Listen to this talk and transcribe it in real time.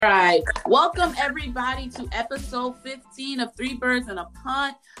All right. Welcome, everybody, to episode 15 of Three Birds and a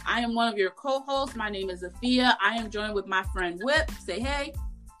Punt. I am one of your co-hosts. My name is Afia. I am joined with my friend Whip. Say hey.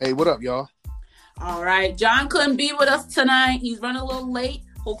 Hey, what up, y'all? All right. John couldn't be with us tonight. He's running a little late.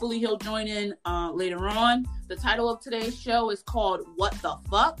 Hopefully, he'll join in later on. The title of today's show is called What the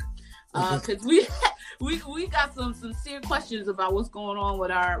Fuck? Because we got some sincere questions about what's going on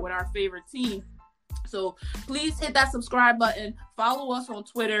with our favorite team. So please hit that subscribe button. Follow us on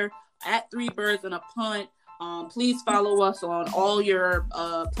Twitter at Three Birds and a Punt. Please follow us on all your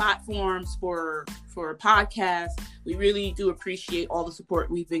platforms for podcasts. We really do appreciate all the support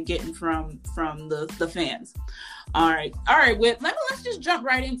we've been getting from the fans. All right, Whip. Let's just jump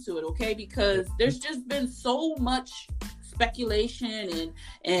right into it, okay? Because there's just been so much speculation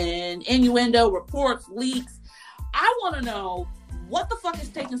and innuendo, reports, leaks. I want to know, what the fuck is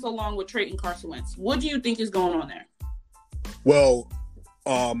taking so long with trading Carson Wentz? What do you think is going on there? Well,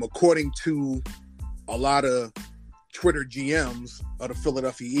 according to a lot of Twitter GMs of the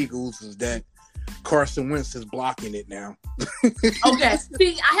Philadelphia Eagles, is that Carson Wentz is blocking it now. Okay.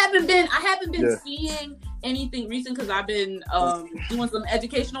 See, I haven't been seeing anything recent because I've been doing some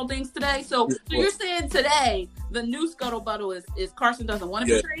educational things today. So you're saying today the new scuttlebutt is Carson doesn't want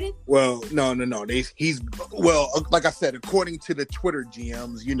to be traded? Well, no. He's like I said, according to the Twitter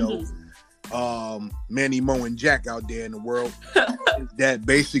GMs, Manny, Mo, and Jack out there in the world, that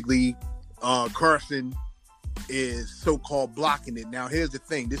basically Carson is so-called blocking it. Now, here's the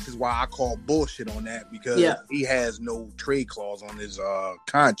thing. This is why I call bullshit on that, because he has no trade clause on his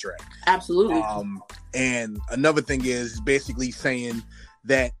contract. Absolutely. And another thing is basically saying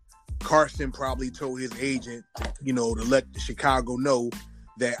that Carson probably told his agent, to let Chicago know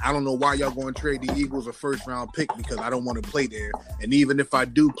that I don't know why y'all going to trade the Eagles a first-round pick because I don't want to play there. And even if I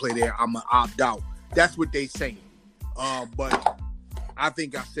do play there, I'm going to opt out. That's what they saying. But I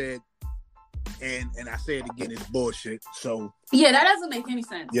think I said, and I say it again, it's bullshit. So yeah, that doesn't make any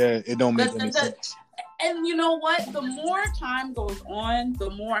sense. Yeah, it don't make any sense. And you know what? The more time goes on, the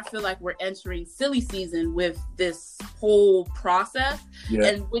more I feel like we're entering silly season with this whole process,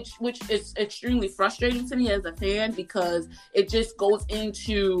 and which is extremely frustrating to me as a fan, because it just goes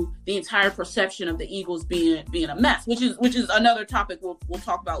into the entire perception of the Eagles being a mess, which is another topic we'll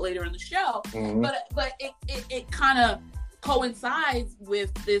talk about later in the show. Mm-hmm. But it kind of coincides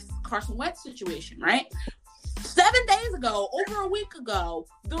with this Carson Wentz situation, right? 7 days ago, over a week ago,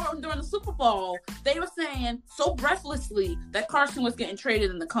 during the Super Bowl, they were saying so breathlessly that Carson was getting traded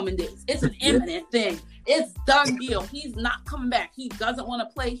in the coming days. It's an imminent thing. It's done deal. He's not coming back. He doesn't want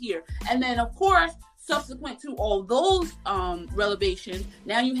to play here. And then, of course, subsequent to all those revelations,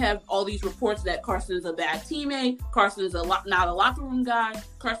 now you have all these reports that Carson is a bad teammate. Carson is not a locker room guy.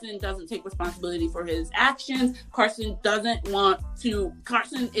 Carson doesn't take responsibility for his actions. Carson isn't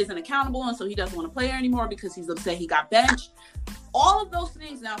accountable, and so he doesn't want to play here anymore because he's upset he got benched. All of those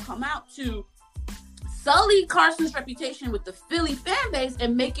things now come out to sully Carson's reputation with the Philly fan base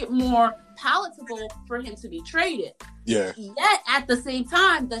and make it more palatable for him to be traded. Yeah. Yet at the same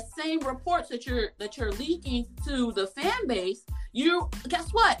time, the same reports that you're leaking to the fan base, guess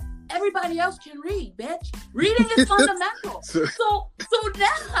what? Everybody else can read, bitch. Reading is fundamental. So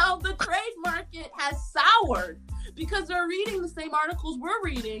now the trade market has soured because they're reading the same articles we're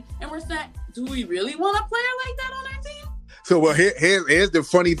reading, and we're saying, do we really want a player like that on our team? So, well, here's the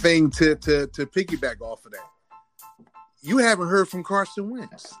funny thing to piggyback off of that. You haven't heard from Carson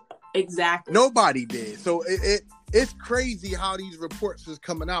Wentz. Exactly. Nobody did. So it's crazy how these reports is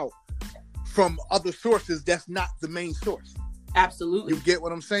coming out from other sources that's not the main source. Absolutely. You get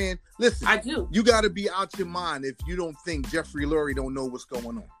what I'm saying? Listen, I do. You got to be out your mind if you don't think Jeffrey Lurie don't know what's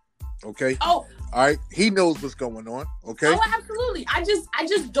going on. Okay. Oh, all right. He knows what's going on. Okay. Oh, absolutely. I just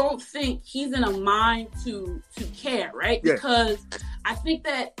don't think he's in a mind to care, right? Yeah. Because I think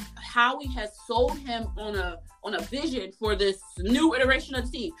that Howie has sold him on a vision for this new iteration of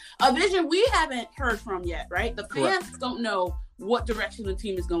the team, a vision we haven't heard from yet, right? The fans don't know what direction the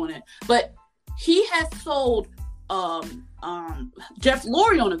team is going in, but he has sold Jeff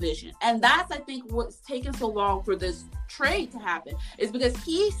Lurie on a vision, and that's, I think, what's taken so long for this trade to happen, is because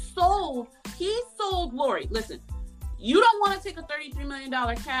he sold Lurie. Listen, you don't want to take a $33 million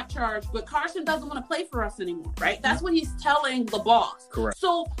cap charge, but Carson doesn't want to play for us anymore, right? That's what he's telling the boss. Correct.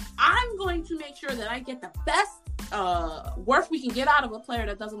 So I'm going to make sure that I get the best worth we can get out of a player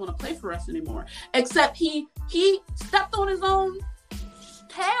that doesn't want to play for us anymore. Except he stepped on his own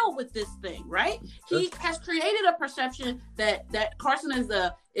tail with this thing, right? He has created a perception that Carson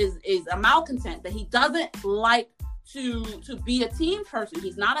is a malcontent, that he doesn't like to be a team person.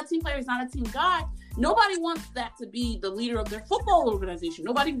 He's not a team player. He's not a team guy. Nobody wants that to be the leader of their football organization.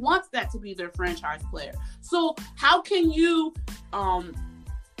 Nobody wants that to be their franchise player. So how can you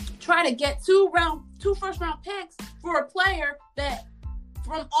try to get two first round picks for a player that,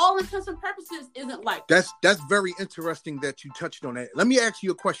 from all intents and purposes, isn't like? That's very interesting that you touched on that. Let me ask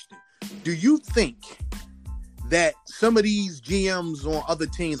you a question. Do you think that some of these GMs on other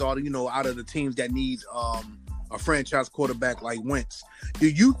teams, or out of the teams that need a franchise quarterback like Wentz, do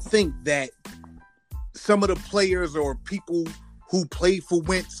you think that some of the players or people who play for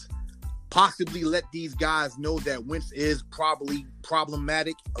Wentz possibly let these guys know that Wentz is probably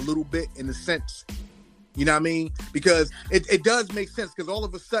problematic a little bit, in a sense? You know what I mean? Because it does make sense, because all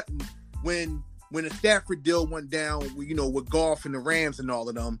of a sudden when the Stafford deal went down, with Goff and the Rams and all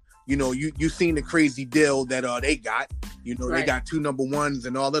of them, you seen the crazy deal that they got. Right. They got 2 number ones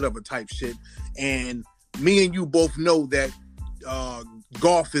and all that other type shit. And me and you both know that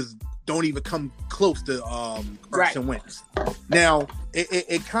Goff don't even come close to Carson Wentz. Now,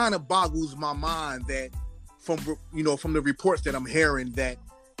 it kind of boggles my mind that from the reports that I'm hearing that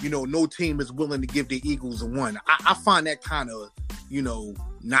no team is willing to give the Eagles a 1. I find that kind of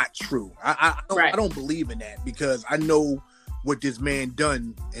not true. I don't believe in that, because I know what this man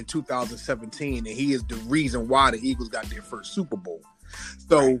done in 2017, and he is the reason why the Eagles got their first Super Bowl.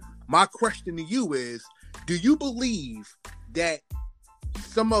 So my question to you is, do you believe that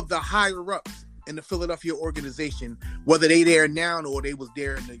some of the higher ups in the Philadelphia organization, whether they there now or they was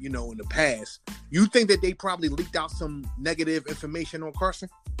there in the in the past, you think that they probably leaked out some negative information on Carson?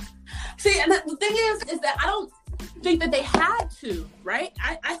 See, and the thing is that I don't think that they had to, right?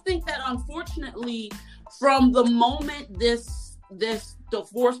 I think that, unfortunately, from the moment this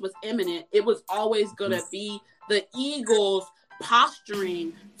divorce was imminent, it was always going to be the Eagles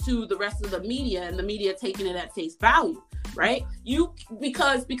posturing to the rest of the media, and the media taking it at face value, right?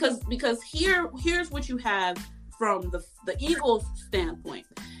 Because here's what you have from the Eagles standpoint.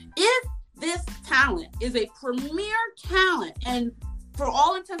 If this talent is a premier talent, and for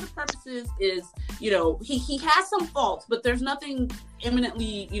all intents and purposes is, he has some faults, but there's nothing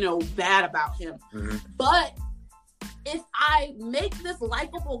eminently, bad about him. Mm-hmm. But if I make this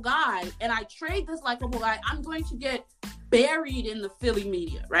likable guy and I trade this likable guy, I'm going to get buried in the Philly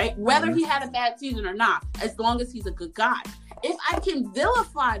media, right? Whether he had a bad season or not, as long as he's a good guy. If I can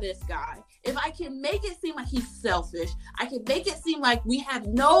vilify this guy, if I can make it seem like he's selfish, I can make it seem like we have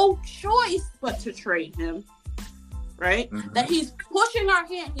no choice but to trade him, right? Mm-hmm. That he's pushing our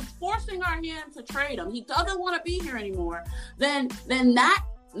hand, he's forcing our hand to trade him. He doesn't want to be here anymore. Then that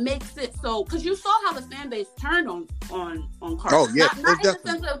makes it so, because you saw how the fan base turned on Carson. Oh yeah, not in the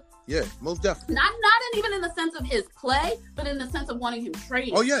sense of, yeah, most definitely. Not even in the sense of his play, but in the sense of wanting him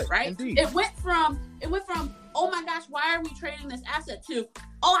traded. Oh yeah, right. Indeed. It went from oh my gosh, why are we trading this asset, to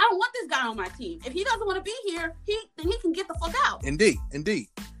I don't want this guy on my team. If he doesn't want to be here, then he can get the fuck out. Indeed.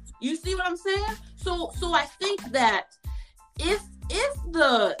 You see what I'm saying? So I think that if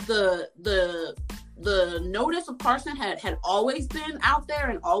the notice of Carson had always been out there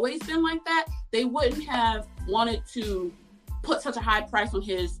and always been like that, they wouldn't have wanted to put such a high price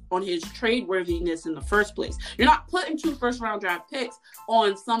on his trade worthiness in the first place. You're not putting 2 first round draft picks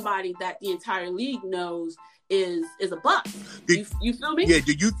on somebody that the entire league knows is a bust. You feel me? Yeah.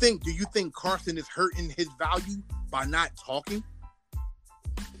 Do you think Carson is hurting his value by not talking?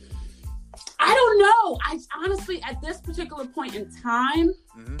 I don't know. I honestly, at this particular point in time,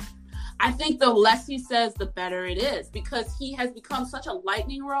 I think the less he says, the better it is, because he has become such a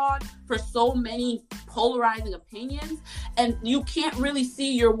lightning rod for so many polarizing opinions, and you can't really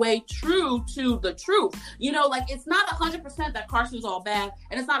see your way true to the truth. It's not 100% that Carson's all bad,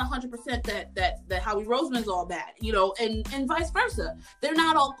 and it's not 100% that Howie Roseman's all bad, and vice versa. They're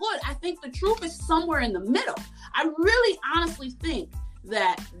not all good. I think the truth is somewhere in the middle. I really honestly think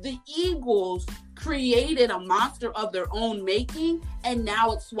that the Eagles created a monster of their own making, and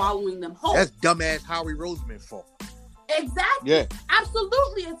now it's swallowing them whole. That's dumbass Howie Roseman's fault. Exactly. Yeah.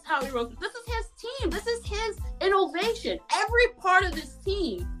 Absolutely, it's Howie Roseman. This is his team. This is his innovation. Every part of this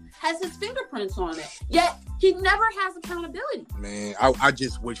team has his fingerprints on it. Yet he never has accountability. Man, I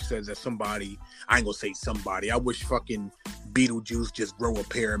just wish that somebody, I ain't gonna say somebody, I wish fucking Beetlejuice just grow a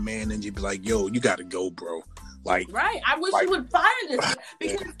pair, man, and you'd be like, yo, you gotta go, bro. Right. I wish you would fire this,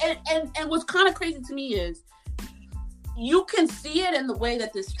 because and what's kind of crazy to me is you can see it in the way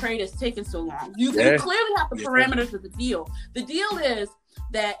that this trade has taken so long. You clearly have the parameters of the deal. The deal is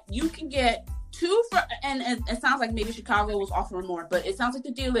that you can get 2 and it sounds like maybe Chicago was offering more, but it sounds like the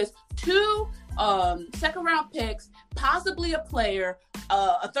deal is 2 second round picks, possibly a player,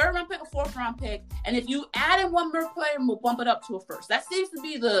 a third round pick, a fourth round pick, and if you add in one more player, we'll bump it up to a first. That seems to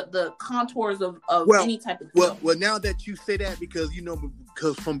be the contours of any type of deal. Well, now that you say that, because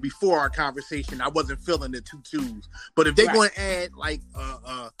from before our conversation, I wasn't feeling the 2-2s. But if they're going to add like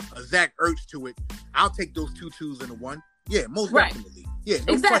a Zach Ertz to it, I'll take those 2-2s and a 1. Yeah, most definitely. Yeah,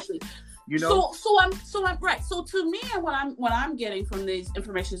 no exactly. question. You know, so I'm right. So to me, and what I'm getting from these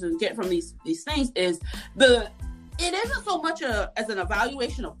informations and getting from these things is it isn't so much as an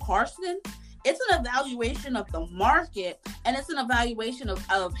evaluation of Carson. It's an evaluation of the market, and it's an evaluation of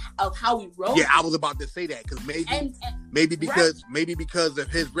how we roll. Yeah, I was about to say that because maybe because of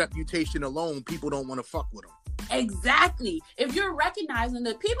his reputation alone, people don't want to fuck with him. Exactly. If you're recognizing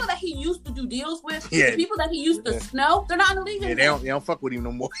the people that he used to do deals with, the people that he used to snow, they're not in the league anymore. They don't fuck with him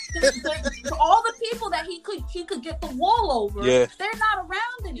no more. All the people that he could get the wall over, they're not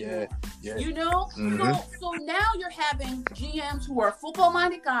around anymore. Yeah. You know? Mm-hmm. So now you're having GMs who are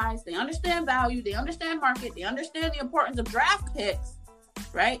football-minded guys. They understand value. They understand market. They understand the importance of draft picks,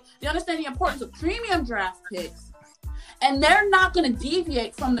 right? They understand the importance of premium draft picks. And they're not going to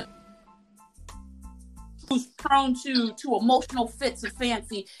deviate from the who's prone to emotional fits of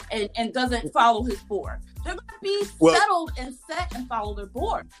fancy and doesn't follow his board. They're going to be settled and set and follow their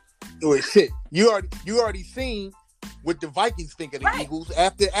board. Wait, shit. You already seen what the Vikings think of the Eagles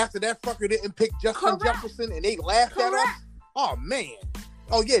after that fucker didn't pick Justin Jefferson and they laughed at us. Oh man.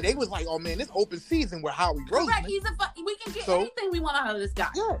 Oh yeah, they was like, oh man, this open season with Howie Roseman. We can get anything we want out of this guy.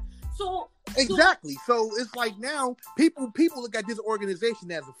 Yeah. So exactly. So it's like now people look at this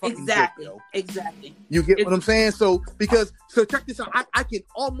organization as a fucking joke, yo. Exactly. You get what I'm saying? So check this out. I can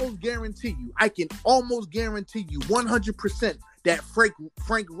almost guarantee you 100% that Frank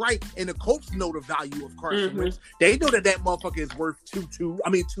Reich and the Colts know the value of Carson Wentz. They know that motherfucker is worth 2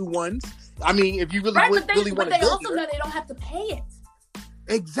 1s. I mean, if you really want to go they also know they don't have to pay it.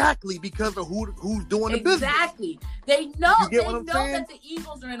 Exactly, because of who's doing the business. Exactly. They know that the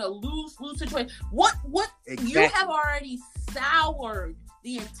Eagles are in a lose situation. What exactly. You have already soured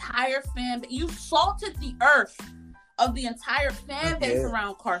the entire fan base. You salted the earth of the entire fan base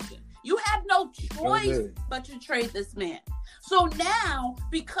around Carson. You had no choice but to trade this man. So now,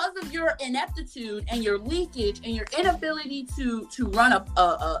 because of your ineptitude and your leakage and your inability to run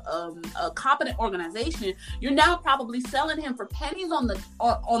a competent organization, you're now probably selling him for pennies on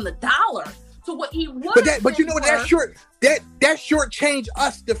the dollar to what he would. But you know what? That shortchanged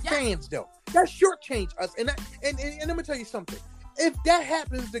us, the fans, though. That shortchanged us, and let me tell you something. If that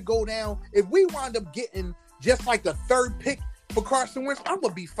happens to go down, if we wind up getting just like the third pick for Carson Wentz, I'm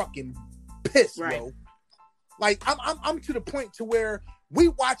gonna be fucking pissed, yo. Like I'm to the point to where we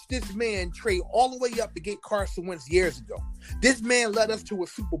watched this man trade all the way up to get Carson Wentz years ago. This man led us to a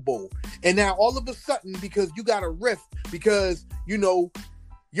Super Bowl, and now all of a sudden, because you got a rift, because you know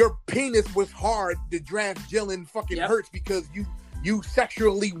your penis was hard to draft Jalen fucking Hurts because you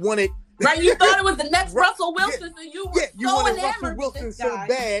sexually wanted. Right, you thought it was the next Russell Wilson, and you were you wanted Russell Wilson so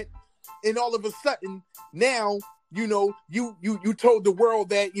bad, and all of a sudden now. You know, you told the world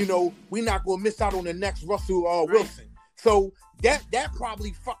that, you know, we're not going to miss out on the next Russell Wilson. So that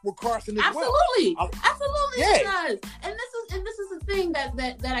probably fucked with Carson as well. Absolutely it does. And this is the thing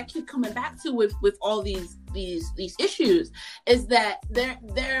that I keep coming back to with all these issues is that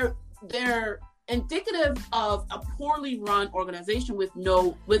they're indicative of a poorly run organization with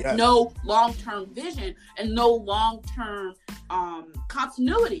no long-term vision and no long-term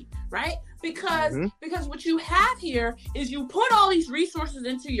continuity, right? Because what you have here is you put all these resources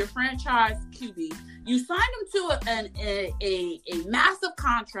into your franchise QB. You signed him to a massive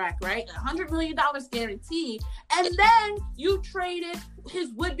contract, right? $100 million guaranteed. And then you traded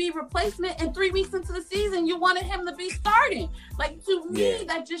his would-be replacement, and 3 weeks into the season, you wanted him to be starting. Like, to me,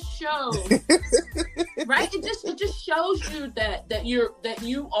 that just shows, right? It just shows you that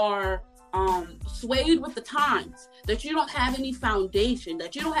you are swayed with the times, that you don't have any foundation,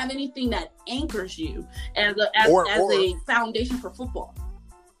 that you don't have anything that anchors you as a foundation for football.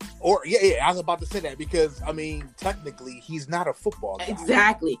 Or I was about to say that because I mean, technically, he's not a football guy.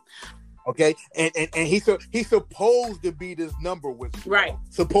 Exactly. Okay, and he's supposed to be this number wizard, right?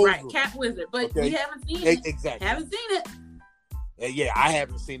 Supposedly, right, cat wizard, but we haven't seen it. Exactly, haven't seen it. Yeah, I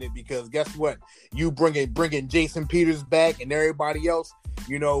haven't seen it because guess what? You bringing Jason Peters back and everybody else,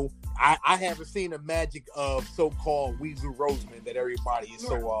 you know, I haven't seen the magic of so-called Weasel Roseman that everybody is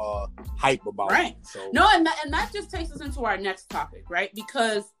so hype about. Right. So no, and that just takes us into our next topic, right?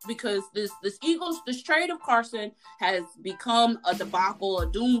 Because this trade of Carson has become a debacle, a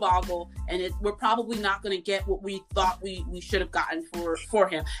doomboggle, and we're probably not going to get what we thought we should have gotten for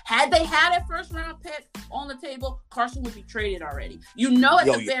him. Had they had a first round pick on the table, Carson would be traded already. At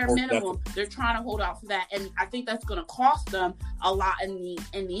the bare minimum, they're trying to hold out for that, and I think that's going to cost them a lot in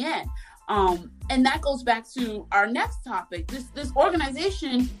the end. And that goes back to our next topic. This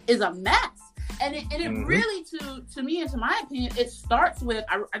organization is a mess. And it really, to me and to my opinion, it starts with,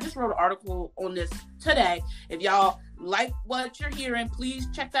 I just wrote an article on this today. If y'all like what you're hearing, please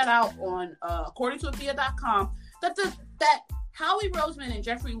check that out on accordingtoafia.com. That Howie Roseman and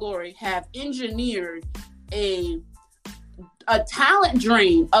Jeffrey Lurie have engineered a talent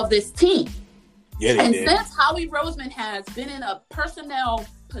drain of this team. Yeah, and did. Since Howie Roseman has been in a personnel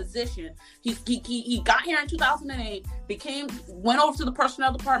position, he got here in 2008, went over to the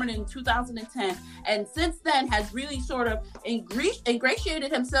personnel department in 2010, and since then has really sort of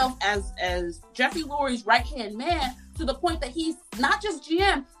ingratiated himself as Jeffrey Lurie's right-hand man, to the point that he's not just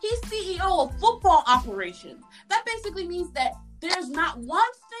GM, he's CEO of football operations. That basically means that there's not one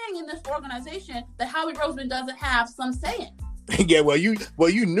thing in this organization that Howie Roseman doesn't have some say in. Yeah, well, you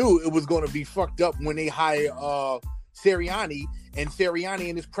knew it was going to be fucked up when they hired Sirianni, and Sirianni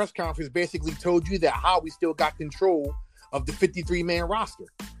in his press conference basically told you that Howie still got control of the 53-man roster.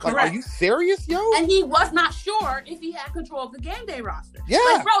 Like, are you serious, yo? And he was not sure if he had control of the game day roster. Yeah,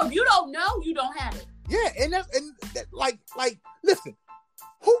 like, bro, if you don't know, you don't have it. Yeah, and listen,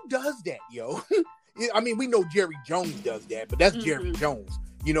 who does that, yo? I mean, we know Jerry Jones does that, but that's Jerry Jones.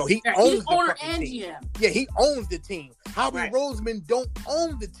 He owns the owner and team. GM. Yeah, he owns the team. Howie Roseman don't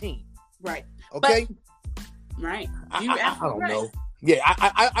own the team. Right. Okay. Right. I don't know. Yeah,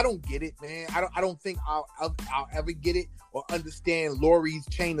 I don't get it, man. I don't think I'll ever get it or understand Lurie's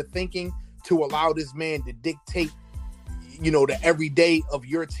chain of thinking to allow this man to dictate, the everyday of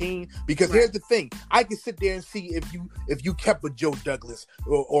your team. Because here's the thing: I can sit there and see if you kept with Joe Douglas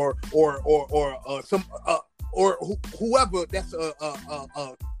or some or whoever that's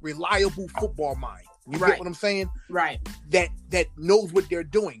a reliable football mind. You get what I'm saying? Right. That knows what they're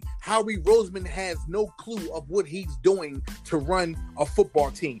doing. Howie Roseman has no clue of what he's doing to run a football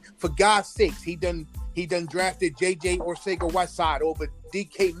team. For God's sakes, he done drafted JJ Arcega-Whiteside over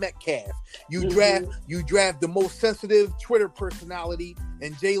DK Metcalf. You draft the most sensitive Twitter personality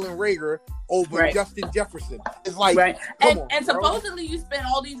and Jalen Reagor over Justin Jefferson. It's like, and supposedly you spent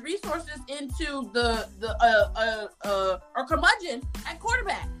all these resources into the curmudgeon at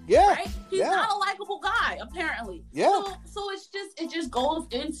quarterback. Yeah, right. He's not a likable guy, apparently. Yeah. So it just goes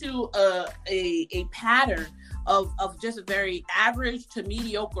into a pattern of just a very average to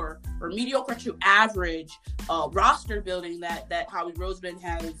mediocre or mediocre to average roster building that Howie Roseman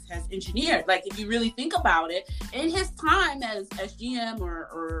has engineered. Like, if you really think about it, in his time as GM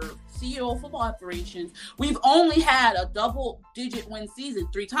or CEO of football operations, we've only had a double-digit win season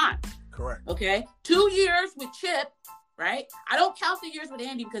 3 times. Correct. Okay? 2 years with Chip, right? I don't count the years with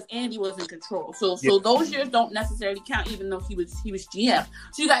Andy because Andy was in control. So those years don't necessarily count, even though he was GM.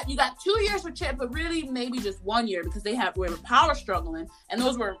 So you got 2 years with Chip, but really maybe just 1 year because were power struggling, and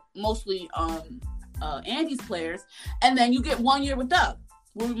those were mostly Andy's players. And then you get 1 year with Doug,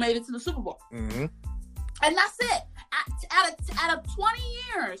 where we made it to the Super Bowl. Mm-hmm. And that's it. Out of 20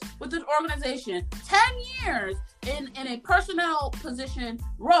 years with this organization, 10 years in a personnel position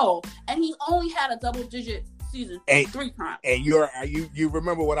role, and he only had a double-digit season 3 times. And you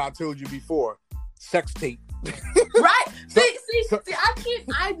remember what I told you before? Sex tape. Right.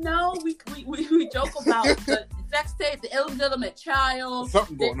 I know we joke about the sex tape, the illegitimate child.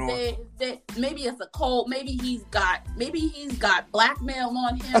 Something going on. Maybe it's a cold. Maybe he's got blackmail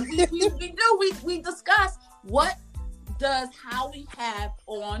on him. We discuss what does Howie have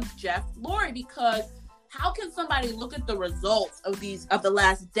on Jeff Lurie, because how can somebody look at the results of the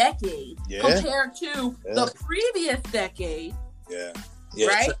last decade compared to the previous decade? Yeah.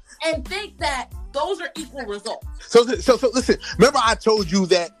 Right? And think that those are equal results. So listen, remember I told you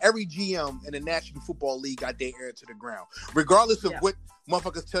that every GM in the National Football League got their ear to the ground. Regardless of what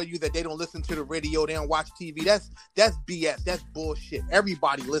motherfuckers tell you that they don't listen to the radio, they don't watch TV, that's BS. That's bullshit.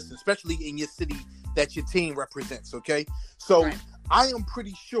 Everybody listens, especially in your city that your team represents, okay? So I am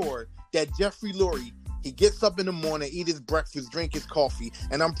pretty sure that Jeffrey Lurie, he gets up in the morning, eat his breakfast, drink his coffee,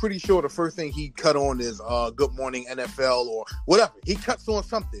 and I'm pretty sure the first thing he cut on is Good Morning NFL or whatever. He cuts on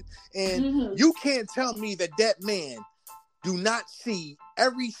something. And you can't tell me that man do not see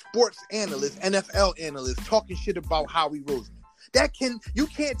every sports analyst, NFL analyst, talking shit about Howie Roseman. You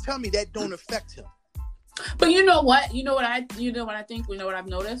can't tell me that don't affect him. But you know what? You know what I think? You know what I've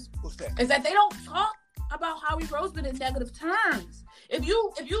noticed? What's that? Is that they don't talk about Howie Roseman in negative terms. If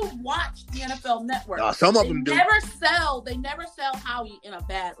you watch the NFL Network, some of them do. They never sell Howie in a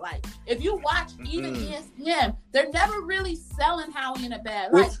bad light. If you watch even ESPN, they're never really selling Howie in a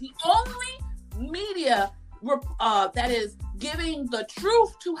bad light. The only media that is giving the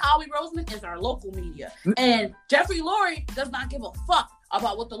truth to Howie Roseman is our local media, and Jeffrey Lurie does not give a fuck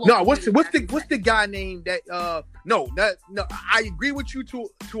about what the local. No, what's the guy named that? No, I agree with you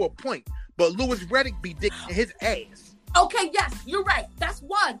to a point, but Louis Riddick be dicking his ass. Okay, yes, you're right. That's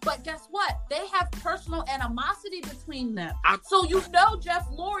one. But guess what? They have personal animosity between them. So Jeff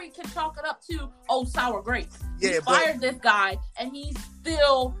Lurie can chalk it up to, sour grapes. Yeah, he fired this guy, and he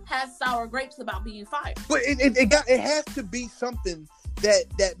still has sour grapes about being fired. But it has to be something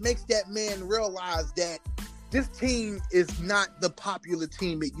that makes that man realize that this team is not the popular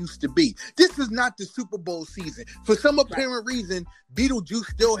team it used to be. This is not the Super Bowl season. For some apparent reason, Beetlejuice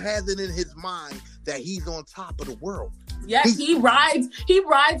still has it in his mind that he's on top of the world. Yes, he rides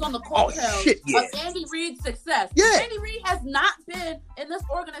on the coattails of Andy Reid's success. Yeah. Andy Reid has not been in this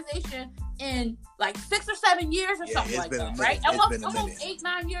organization in like 6 or 7 years or something like that, right? Almost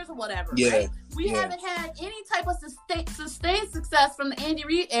 8-9 years or whatever, right? We haven't had any type of sustained success from the Andy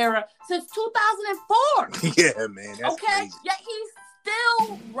Reid era since 2004. Yeah, man. That's crazy. Yet he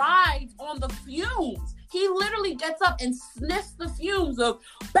still rides on the fumes. He literally gets up and sniffs the fumes of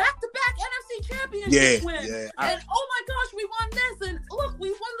back-to-back NFC championship wins. Yeah. And oh my gosh, we won this, and look,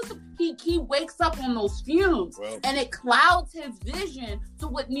 we won this. He wakes up on those fumes, and it clouds his vision to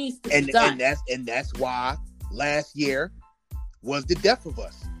what needs to be done. And that's why last year was the death of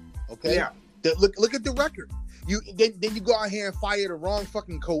us. Okay, look at the record. Then you go out here and fire the wrong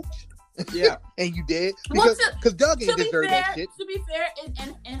fucking coach. Yeah, and you did because Doug ain't deserve that shit. To be fair,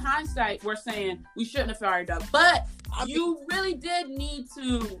 in hindsight, we're saying we shouldn't have fired Doug, but you really did need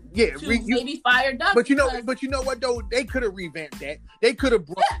to maybe fire Doug. But you know what though? They could have revamped that. They could have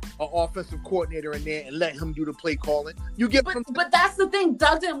brought an offensive coordinator in there and let him do the play calling. But that's the thing.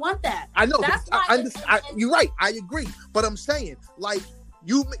 Doug didn't want that. I know. That's you're right. I agree. But I'm saying, like,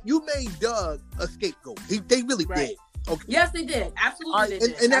 you made Doug a scapegoat. They really did. Okay. Yes, they did. Absolutely, they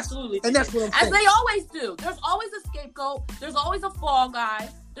did. That's what I'm saying. As they always do. There's always a scapegoat. There's always a fall guy.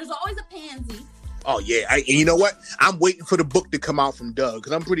 There's always a pansy. Oh, yeah. And you know what? I'm waiting for the book to come out from Doug,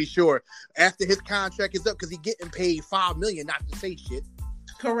 because I'm pretty sure after his contract is up, because he's getting paid $5 million not to say shit.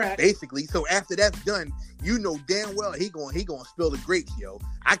 Correct. Basically. So after that's done, you know damn well he gonna spill the grapes, yo.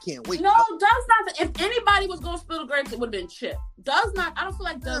 I can't wait. No, Doug's not. If anybody was gonna spill the grapes, it would have been Chip. Doug's not. I don't feel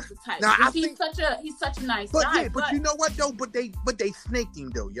like Doug's the type. He's such a nice guy. Yeah, but you know what though? But they snaked him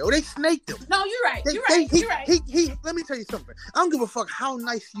though, yo. They snaked him. No, you're right. You're right. He. Let me tell you something. I don't give a fuck how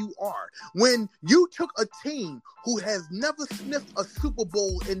nice you are. When you took a team who has never sniffed a Super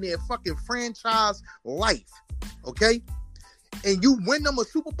Bowl in their fucking franchise life, okay? And you win them a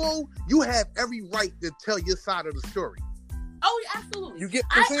Super Bowl, you have every right to tell your side of the story. Oh, absolutely. You get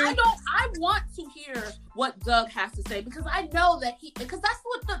what I'm saying? I want to hear what Doug has to say, because I know that because that's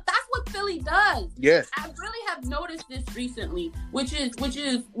what Philly does. Yes. I really have noticed this recently, which is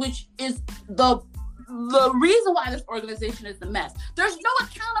the reason why this organization is the mess. There's no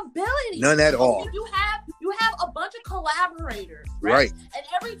accountability. None at all. You have a bunch of collaborators, right? And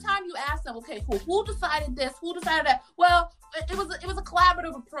every time you ask them, okay, cool, who decided this? Who decided that? Well, it was a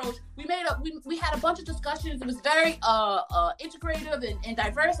collaborative approach. We had a bunch of discussions. It was very integrative and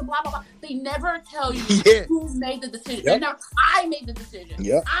diverse and blah blah blah. They never tell you who made the decision. Yep. I made the decision.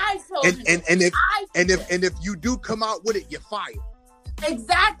 Yeah. I told you. And if you do come out with it, you're fired.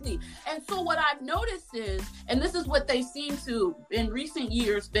 Exactly. And so what I've noticed is, and this is what they seem to in recent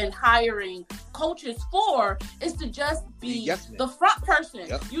years been hiring coaches for, is to just be the front person.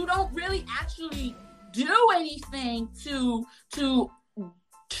 Yep. You don't really actually do anything to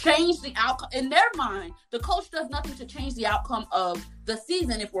change the outcome. In their mind, the coach does nothing to change the outcome of the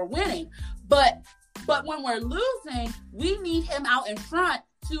season if we're winning. But when we're losing, we need him out in front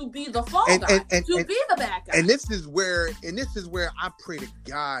to be the fall guy, to be the bad guy. And this is where I pray to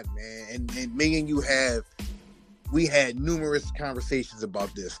God, man, and me and you we had numerous conversations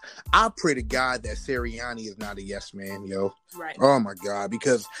about this. I pray to God that Sirianni is not a yes man, yo. Right. Oh my God,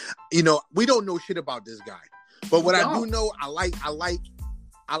 because we don't know shit about this guy. But what I do know, I like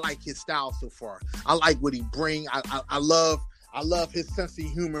his style so far. I like what he brings. I love his sense of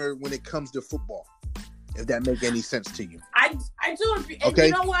humor when it comes to football. If that make any sense to you. I do agree. And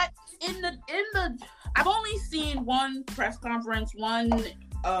you know what? In the I've only seen one press conference, one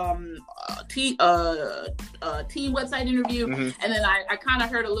team website interview, and then I kind of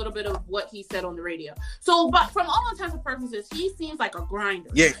heard a little bit of what he said on the radio. So, but from all intents and purposes, he seems like a grinder.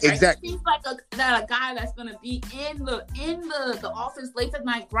 Yeah, right? exactly. He seems like a guy that's gonna be in the office late at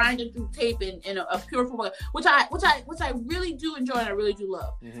night grinding through tape in a pure football, which I really do enjoy and I really do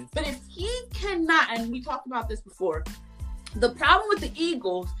love. But if he cannot, and we talked about this before, the problem with the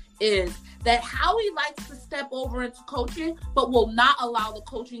Eagles is that Howie likes to step over into coaching, but will not allow the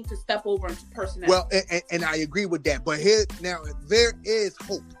coaching to step over into personnel. Well, and I agree with that. But here now, there is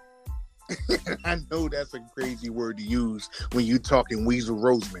hope. I know that's a crazy word to use when you're talking Weasel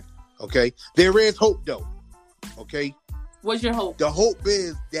Roseman. Okay, there is hope though. Okay, what's your hope? The hope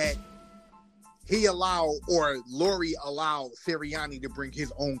is that Lurie allowed Sirianni to bring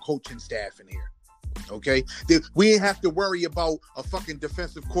his own coaching staff in here. Okay, we didn't have to worry about a fucking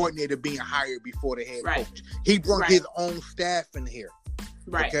defensive coordinator being hired before the head coach. He brought his own staff in here.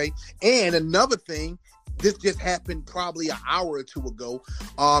 Right. Okay, and another thing, this just happened probably an hour or two ago.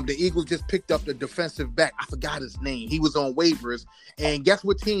 The Eagles just picked up the defensive back. I forgot his name. He was on waivers, and guess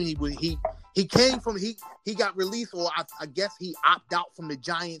what team he came from? He got released, or I guess he opted out from the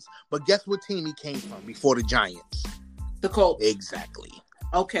Giants. But guess what team he came from before the Giants? The Colts. Exactly.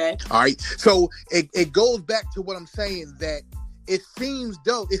 Okay. All right. So it goes back to what I'm saying, that it seems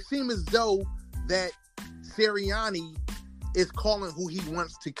as though that Sirianni is calling who he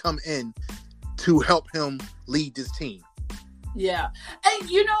wants to come in to help him lead this team. Yeah. And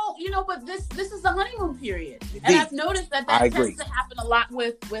you know, but this is the honeymoon period. And I've noticed that tends to happen a lot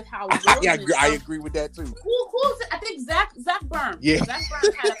with how I agree with that too. Who's I think Zach Burns. Yeah. Zach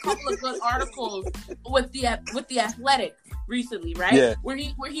Burns had a couple of good articles with the Athletic recently, right? Yeah. Where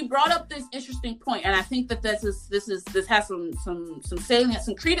he brought up this interesting point, and I think that this has some salient,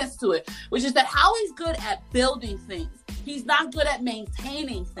 some credence to it, which is that Howie's good at building things. He's not good at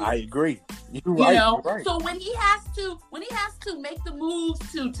maintaining things. I agree. You're right. So when he has to make the moves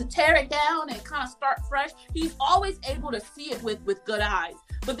to tear it down and kind of start fresh, he's always able to see it with good eyes.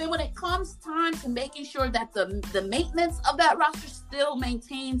 But then when it comes time to making sure that the maintenance of that roster still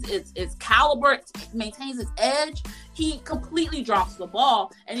maintains its caliber, maintains its edge, he completely drops the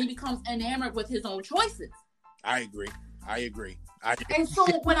ball and he becomes enamored with his own choices. I agree. And so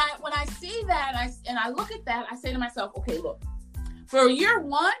when I see that, and I look at that, I say to myself, okay, look, for year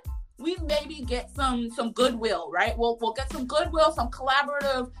one, we maybe get some goodwill, right? We'll get some goodwill, some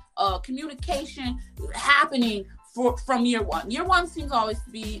collaborative communication happening from year one. Year one seems always to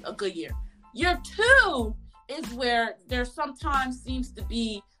be a good year. Year two is where there sometimes seems to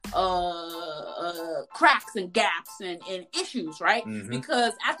be cracks and gaps and issues, right?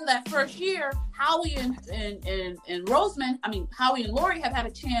 Because after that first year, Howie and Roseman, Howie and Lurie have had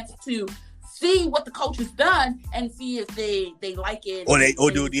a chance to see what the coach has done and see if they like it.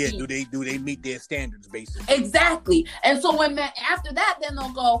 Do they meet their standards, basically? Exactly. And so after that, then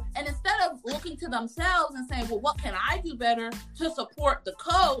they'll go, and instead of looking to themselves and saying, well, what can I do better to support the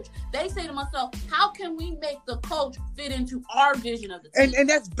coach? They say to themselves, how can we make the coach fit into our vision of the team? And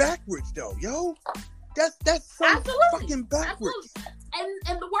that's backwards though, yo. That's so fucking backwards. Absolutely.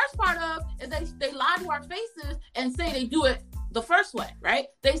 And the worst part of is they lie to our faces and say they do it the first way, right?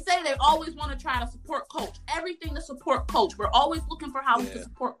 They say they always want to try to support coach. Everything to support coach. We're always looking for how we can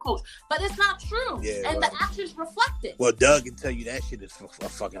support coach. But it's not true. Yeah, and the actions reflect it. Well, Doug can tell you that shit is a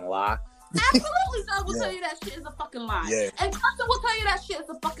fucking lie. Absolutely, Doug will tell you that shit is a fucking lie. Yeah. And Carson will tell you that shit is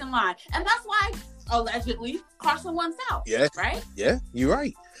a fucking lie. And that's why, allegedly, Carson wants out. Yeah. Right? Yeah, you're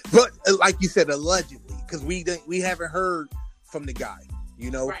right. But like you said, allegedly, because we haven't heard from the guy,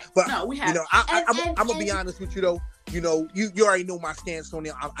 you know? Right. But, no, we haven't. You know, I'm going to be honest with you, though. You know, you already know my stance on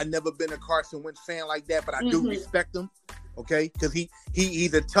it. I've never been a Carson Wentz fan like that, but I do respect him, okay? Because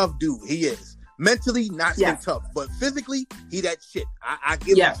he's a tough dude. He is. Mentally, not so tough, but physically, he that shit. I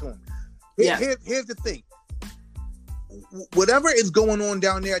give it to him. Here's the thing. Whatever is going on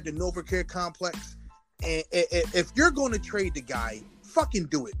down there at the NovaCare complex, and if you're going to trade the guy, fucking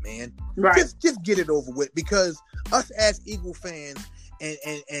do it, man. Right. Just get it over with, because us as Eagle fans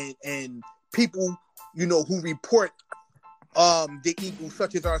and people, you know, who report the Eagles,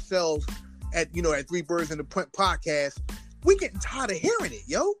 such as ourselves at Three Birds in the Punt podcast, we getting tired of hearing it,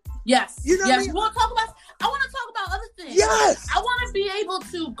 yo. Yes. You know what I mean? I want to talk about other things. Yes. I want to be able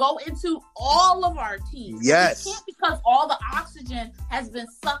to go into all of our teams. Yes. We can't, because all the oxygen has been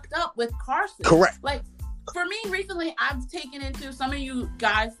sucked up with Carson. Correct. Like, for me, recently, I've taken into, some of you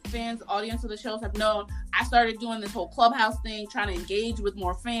guys, fans, audience of the shows have known, I started doing this whole Clubhouse thing, trying to engage with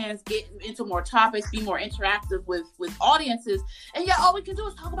more fans, get into more topics, be more interactive with audiences. And yet all we can do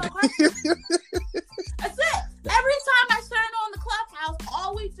is talk about Carson. That's it. Every time I turn on the Clubhouse,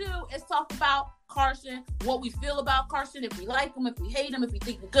 all about Carson, what we feel about Carson, if we like him, if we hate him, if we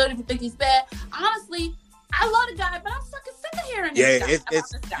think he's good, if we think he's bad. Honestly, I love the guy, but I'm fucking sick of hearing this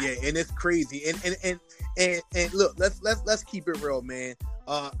guy. And it's crazy. And look, let's keep it real, man.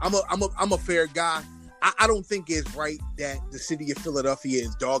 I'm a fair guy. I don't think it's right that the city of Philadelphia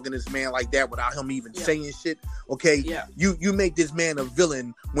is dogging this man like that without him even saying shit. Okay, you make this man a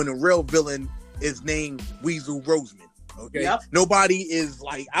villain when the real villain is named Weasel Roseman. Okay, nobody is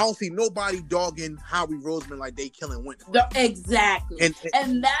like, I don't see nobody dogging Howie Roseman like they killing Wentz. Exactly,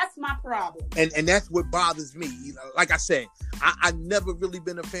 and that's my problem. And that's what bothers me. You know, like I said, I never really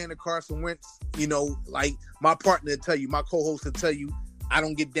been a fan of Carson Wentz. You know, like my partner will tell you, my co-host will tell you, I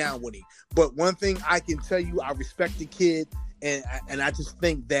don't get down with him. But one thing I can tell you, I respect the kid, and I just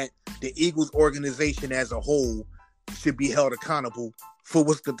think that the Eagles organization as a whole should be held accountable for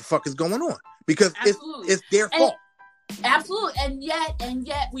what the fuck is going on, because it's their fault. Absolutely, and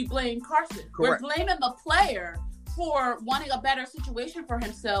yet we blame Carson. Correct. We're blaming the player for wanting a better situation for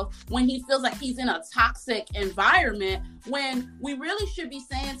himself when he feels like he's in a toxic environment, when we really should be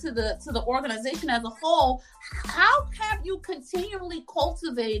saying to the organization as a whole, how have you continually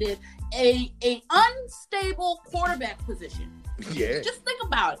cultivated a unstable quarterback position? Yeah. Just think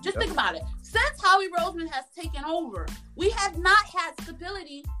about it. Think about it. Since Howie Roseman has taken over, we have not had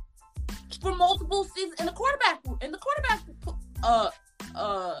stability for multiple seasons in the quarterback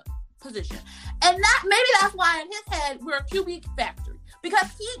position. And that's why in his head we're a QB factory, because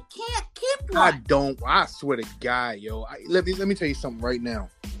he can't keep one. I swear to God, yo. Let me tell you something right now.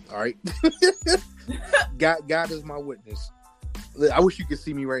 All right. God is my witness. I wish you could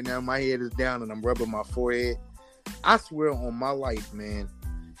see me right now. My head is down and I'm rubbing my forehead. I swear on my life, man,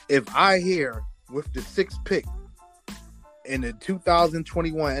 if I hear with the 6th pick in the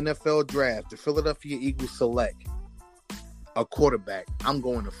 2021 NFL draft, the Philadelphia Eagles select a quarterback, I'm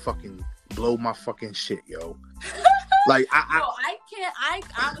going to fucking blow my fucking shit, yo. Like I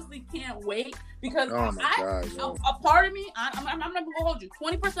honestly can't wait, because a part of me, I'm not gonna hold you.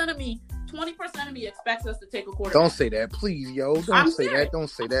 20% of me expects us to take a quarterback. Don't say that, please, yo. Don't say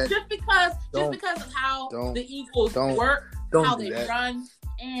that. Just because of how the Eagles work, how they run.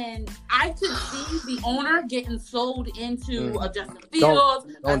 And I could see the owner getting sold into a Justin Fields,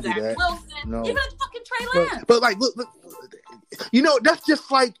 a Zach Wilson, even a fucking Trey Lance. But like, look, you know, that's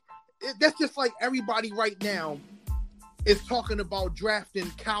just like everybody right now is talking about drafting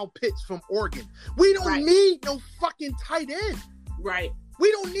Kyle Pitts from Oregon. We don't need no fucking tight end. Right.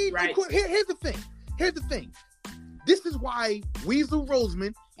 We don't need. Here's the thing. This is why Weasel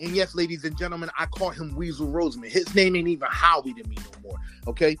Roseman, and yes, ladies and gentlemen, I call him Weasel Roseman. His name ain't even Howie to me no more.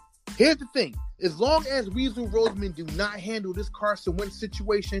 Okay? Here's the thing. As long as Weasel Roseman do not handle this Carson Wentz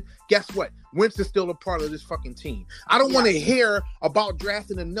situation, guess what? Wentz is still a part of this fucking team. I don't want to hear about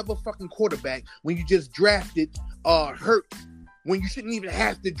drafting another fucking quarterback when you just drafted Hurts, when you shouldn't even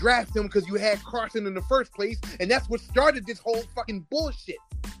have to draft him because you had Carson in the first place, and that's what started this whole fucking bullshit.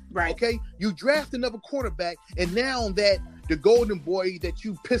 Right. Okay? You draft another quarterback, and now that the golden boy that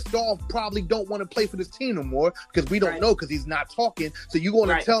you pissed off probably don't want to play for this team no more, because we don't know, because he's not talking. So you going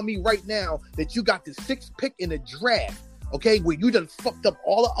to tell me right now that you got the 6th pick in the draft, okay, where you done fucked up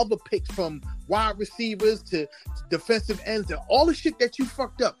all the other picks from wide receivers to defensive ends and all the shit that you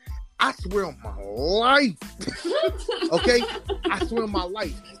fucked up. I swear on my life, okay? I swear on my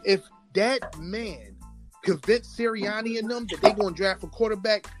life, if that man convince Sirianni and them that they going to draft a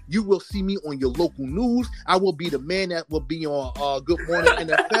quarterback, you will see me on your local news. I will be the man that will be on Good Morning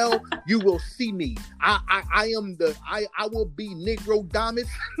NFL. You will see me. I will be Negro Damas,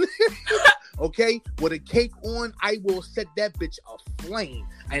 okay? With a cake on, I will set that bitch aflame,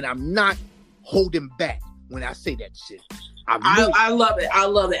 and I'm not holding back when I say that shit. I love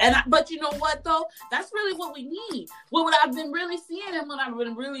it. But you know what, though? That's really what we need. What I've been really seeing and what I've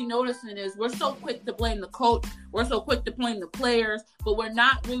been really noticing is we're so quick to blame the coach. We're so quick to blame the players, but we're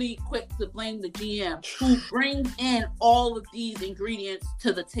not really quick to blame the GM, who brings in all of these ingredients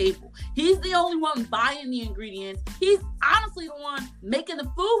to the table. He's the only one buying the ingredients. He's honestly the one making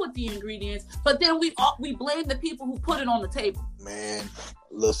the food with the ingredients, but then we blame the people who put it on the table. Man,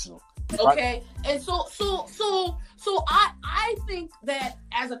 listen. Okay, and so I think that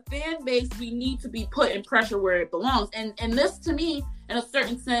as a fan base, we need to be put in pressure where it belongs, and this, to me, in a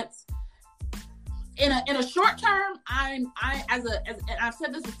certain sense, in a short term, and I've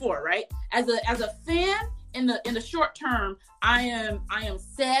said this before, right? As a fan, in the short term, I am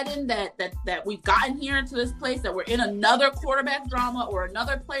saddened that we've gotten here into this place, that we're in another quarterback drama or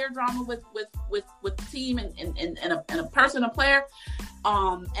another player drama with the team and a person, a player.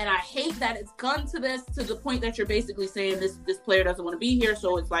 And I hate that it's gone to this, to the point that you're basically saying this player doesn't want to be here.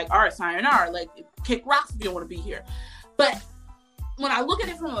 So it's like, all right, sayonara, like kick rocks if you don't want to be here. But when I look at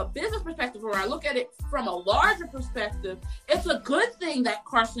it from a business perspective, or I look at it from a larger perspective, it's a good thing that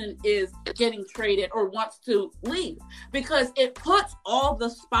Carson is getting traded or wants to leave, because it puts all the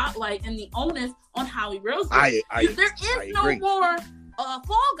spotlight and the onus on Howie Roseman. There is no more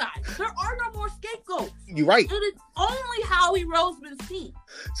fall guys. There are no more scapegoats. You're right. It is only Howie Roseman's team.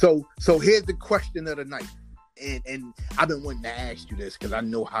 So here's the question of the night, and I've been wanting to ask you this because I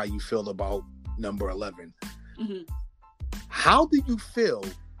know how you feel about number 11. Mm-hmm. How do you feel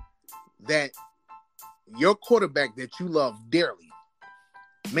that your quarterback that you love dearly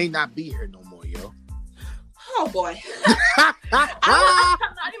may not be here no more, yo? Oh boy. I'm not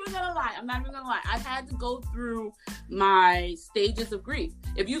even gonna lie. I've had to go through my stages of grief.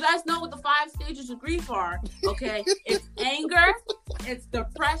 If you guys know what the 5 stages of grief are, okay, it's anger, it's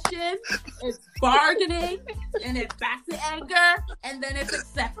depression, it's bargaining, and it's back to anger, and then it's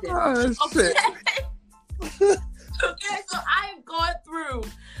acceptance. Okay? Okay, so I have gone through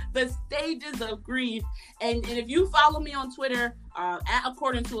the stages of grief, and if you follow me on Twitter, at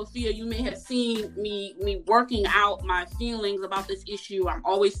According to Afia, you may have seen me working out my feelings about this issue. I'm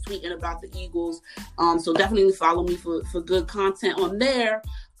always tweeting about the Eagles, so definitely follow me for good content on there.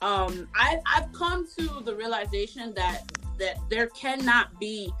 I've come to the realization that there cannot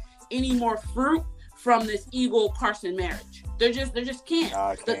be any more fruit from this Eagle-Carson marriage. There just can't.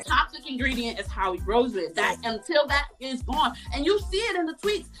 Okay. The toxic ingredient is Howie Roseman. That until that is gone, and you see it in the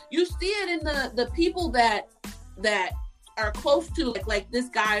tweets. You see it in the people that are close to like this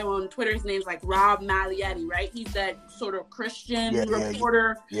guy on Twitter. His name's like Rob Maglietti, right? He's that sort of Christian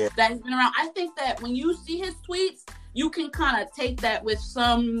reporter that has been around. I think that when you see his tweets, you can kind of take that with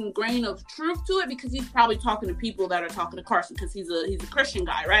some grain of truth to it, because he's probably talking to people that are talking to Carson, because he's a Christian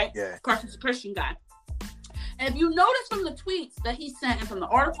guy, right? Yeah. Carson's a Christian guy. And if you notice from the tweets that he sent and from the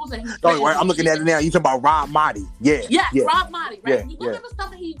articles that he's I'm looking at it now. You talking about Rob Maaddi. Yeah. Rob Maaddi, right? Yeah, you look at the stuff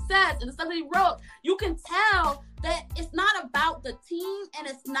that he says and the stuff that he wrote, you can tell that it's not about the team and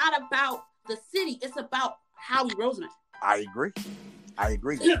it's not about the city. It's about Howie Roseman. I agree.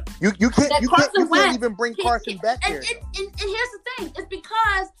 You can't even bring Carson back here. And here's the thing: it's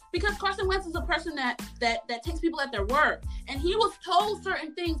because Carson Wentz is a person that takes people at their word, and he was told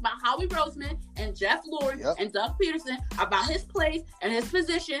certain things by Howie Roseman and Jeff Lurie and Doug Peterson about his place and his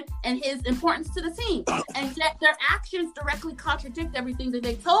position and his importance to the team, and that their actions directly contradict everything that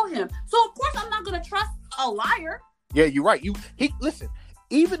they told him. So of course I'm not going to trust a liar. Yeah, you're right. Listen.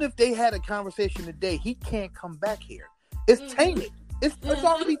 Even if they had a conversation today, he can't come back here. It's tainted. It's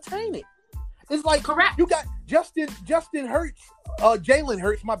already tainted. It's like, correct. You got Justin Hurts, Jalen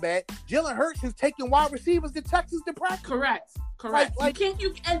Hurts, my bad. Jalen Hurts has taken wide receivers to Texas to practice. Correct. And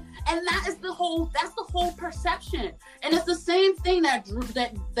that is the whole perception. And it's the same thing that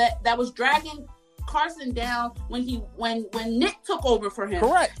was dragging Carson down when Nick took over for him.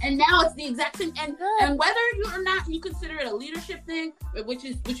 Correct. And now it's the exact same. And whether you or not you consider it a leadership thing, which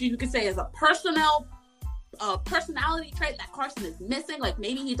you could say is a personality trait that Carson is missing. Like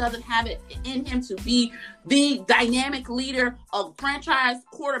maybe he doesn't have it in him to be the dynamic leader a franchise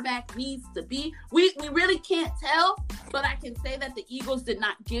quarterback needs to be. We really can't tell, but I can say that the Eagles did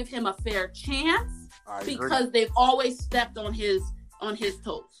not give him a fair chance because they've always stepped on his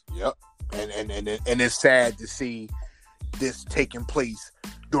toes. Yep. And it's sad to see this taking place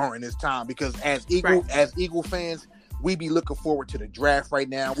during this time, because as Eagle fans, we be looking forward to the draft right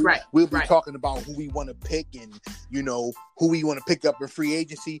now. We'll be talking about who we want to pick and, who we want to pick up in free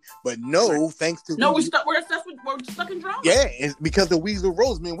agency. But thanks to... we're stuck in drama. Yeah, it's because of Weasel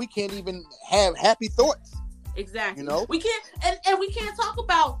Roseman, we can't even have happy thoughts. Exactly. We can't, and we can't talk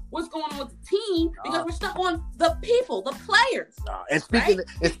about what's going on with the team because we're stuck on the people, the players. And speaking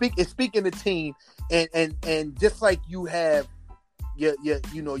of team, and just like you have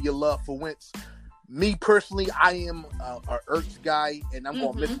your love for Wentz. Me personally, I am a Ertz guy, and I'm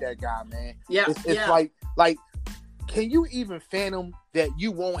gonna miss that guy, man. Yeah, it's like, can you even fathom that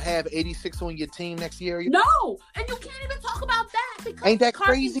you won't have 86 on your team next year? No, and you can't even talk about that because ain't that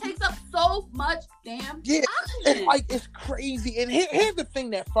Carson crazy? Takes up so much damn oxygen. It's crazy. And here's the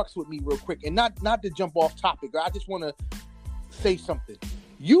thing that fucks with me real quick, and not to jump off topic. I just want to say something.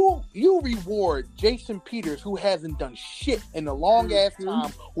 You reward Jason Peters, who hasn't done shit in a long ass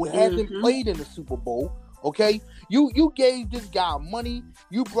time, who hasn't played in the Super Bowl. Okay, you gave this guy money.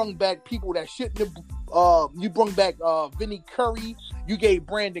 You brung back people that shouldn't have. You brung back Vinny Curry. You gave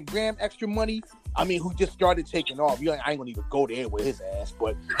Brandon Graham extra money. I mean, who just started taking off. I ain't gonna even go there with his ass,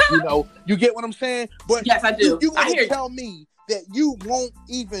 but you get what I'm saying. But yes, I do. You want to tell me that you won't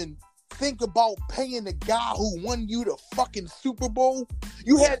even think about paying the guy who won you the fucking Super Bowl.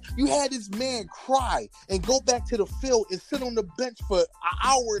 You had this man cry and go back to the field and sit on the bench for an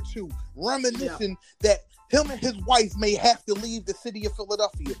hour or two, reminiscing that him and his wife may have to leave the city of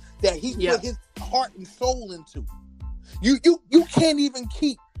Philadelphia that he put his heart and soul into. You can't even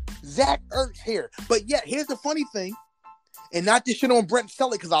keep Zach Ertz here. But yet, here's the funny thing, and not to shit on Brent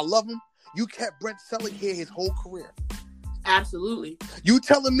Selleck because I love him. You kept Brent Selleck here his whole career. Absolutely. You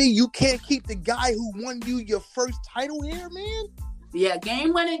telling me you can't keep the guy who won you your first title here, man? Yeah,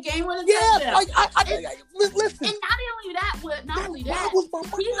 game winning. Yeah, touchdown. like listen. And not only that, was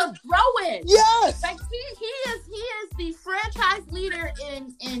he's a throw-in. Yes. Like he is the franchise leader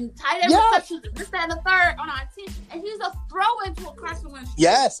in tight end receptions, this, that, and the third on our team, and he's a throw-in to a Carson Wentz.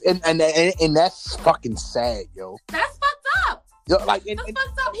 Yes, and that's fucking sad, yo. That's fucked up. Yo, like, that's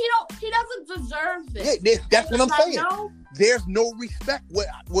fucked up. He doesn't deserve this. Yeah, that's what I'm saying. No. There's no respect with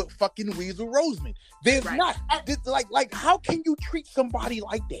fucking Weasel Roseman. There's not. Like, how can you treat somebody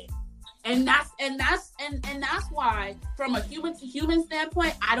like that? And that's why, from a human to human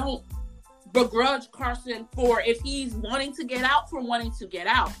standpoint, I don't begrudge Carson for if he's wanting to get out,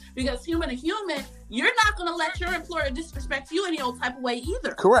 because human to human, you're not going to let your employer disrespect you any old type of way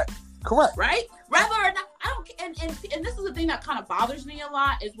either. Correct. Right? Rather or not, I don't. And this is the thing that kind of bothers me a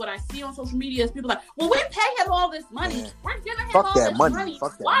lot is what I see on social media is people like, well, we pay him all this money. We're giving him all this money.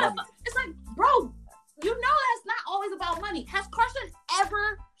 Why the fuck? It's like, bro, you know that's not always about money. Has Carson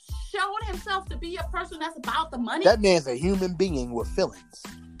ever shown himself to be a person that's about the money? That man's a human being with feelings.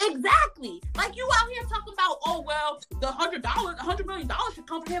 Exactly. Like, you out here talking about, oh, well, the $100 million should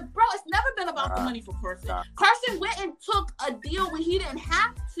come from him. Bro, it's never been about the money for Carson. Carson went and took a deal when he didn't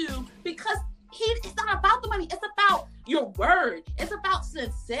have to because it's not about the money. It's about your word. It's about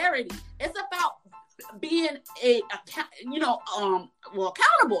sincerity. It's about being accountable.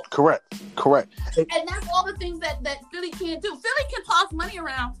 Correct. And that's all the things that Philly can't do. Philly can toss money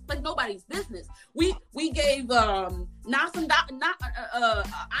around like nobody's business. We gave Nnamdi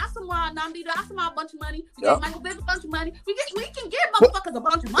Asomugha a bunch of money. We gave Michael Vick a bunch of money. We can give motherfuckers a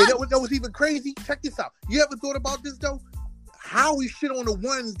bunch of money. That was even crazy. Check this out. You ever thought about this though? How he shit on the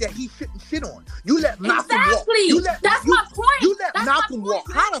ones that he shouldn't shit on. You let Malcolm walk. That's my point. You let Malcolm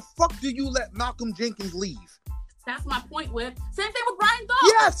walk. How the fuck do you let Malcolm Jenkins leave? That's my point with. Same thing with Brian Dahl.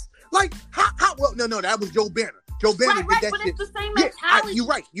 Yes. Like, how well, no, that was Joe Banner. Joe Banner did that but shit. It's the same mentality. You're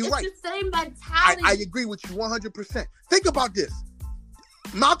right. It's the same mentality. I agree with you 100%. Think about this.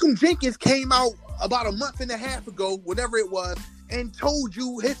 Malcolm Jenkins came out about a month and a half ago, whatever it was, and told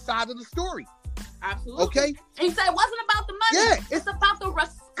you his side of the story. Absolutely. Okay? And he said it wasn't about the money. Yeah. It's about the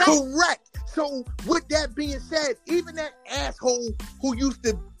respect. Correct. So, with that being said, even that asshole who used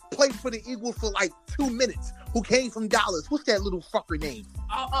to play for the Eagles for like 2 minutes, who came from Dallas, what's that little fucker name?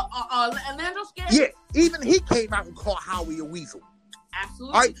 Landry Scary. Yeah. Even he came out and called Howie a weasel.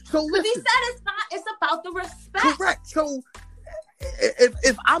 Absolutely. All right. So, listen. But he said it's about the respect. Correct. So,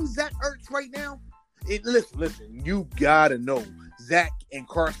 if I'm Zach Ertz right now, listen, you gotta know Zach and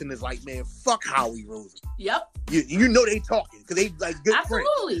Carson is like, man, fuck Howie Roseman. Yep. You know they talking because they like good friends.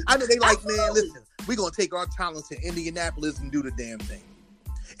 I know they like, man, listen, we're gonna take our talents to Indianapolis and do the damn thing.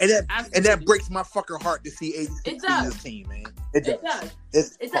 And that breaks my fucking heart to see 86 in this team, man. It does.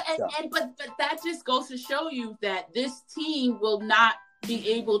 But that just goes to show you that this team will not be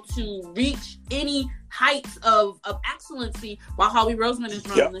able to reach any heights of excellency while Howie Roseman is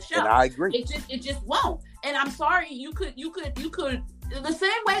running the show. And I agree. It just won't. And I'm sorry, you could the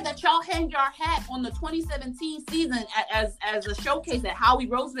same way that y'all hang your hat on the 2017 season as a showcase that Howie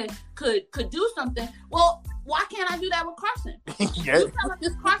Roseman could do something. Well, why can't I do that with Carson? You tell me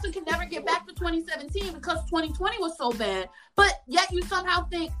this Carson can never get back to 2017 because 2020 was so bad, but yet you somehow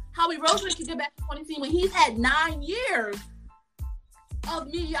think Howie Roseman can get back to 2017 when he's had 9 years of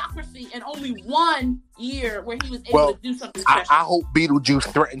mediocrity and only 1 year where he was able to do something special. I hope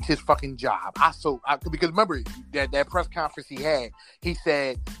Beetlejuice threatened his fucking job. Because remember that press conference he had, he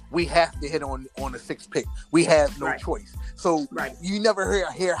said we have to hit on the 6th pick. We have no choice. So you never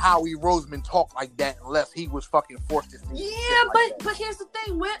hear Howie Roseman talk like that unless he was fucking forced to. But here's the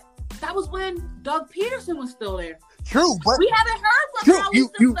thing, that was when Doug Peterson was still there. True, but we haven't heard from Howie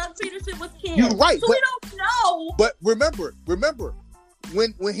since Doug Peterson was killed. You're right, so we don't know. But remember.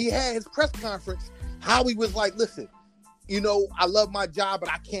 When he had his press conference, Howie was like, listen, I love my job, but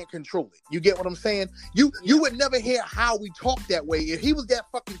I can't control it. You get what I'm saying? You would never hear Howie talk that way. If he was that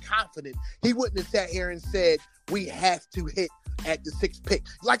fucking confident, he wouldn't have sat here and said, we have to hit at the 6th pick.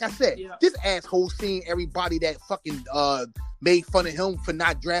 Like I said, this asshole seeing everybody that fucking made fun of him for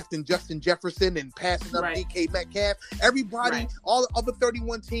not drafting Justin Jefferson and passing up DK Metcalf. Everybody, all the other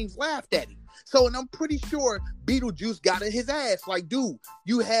 31 teams laughed at him. So, and I'm pretty sure Beetlejuice got in his ass. Like, dude,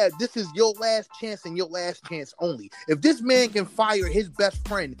 this is your last chance and your last chance only. If this man can fire his best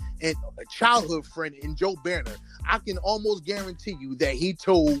friend and a childhood friend in Joe Banner, I can almost guarantee you that he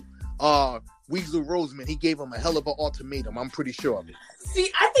told Weasel Roseman, he gave him a hell of an ultimatum. I'm pretty sure of it. See,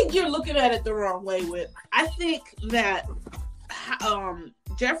 I think you're looking at it the wrong way, Whit. I think that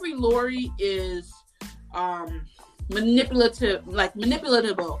Jeffrey Lurie is manipulative,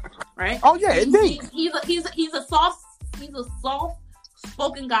 right? Oh yeah, indeed. He's a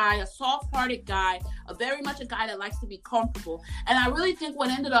soft-spoken guy, a soft-hearted guy, very much a guy that likes to be comfortable. And I really think what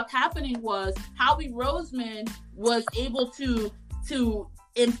ended up happening was Howie Roseman was able to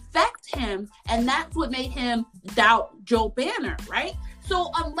infect him, and that's what made him doubt Joe Banner, right? So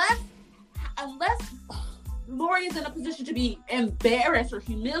unless Lurie is in a position to be embarrassed or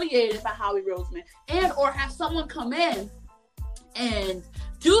humiliated by Howie Roseman, and or have someone come in and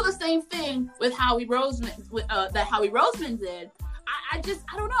do the same thing with Howie Roseman that Howie Roseman did, I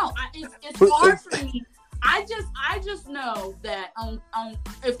don't know. It's hard for me. I just know that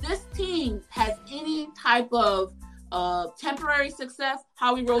if this team has any type of temporary success,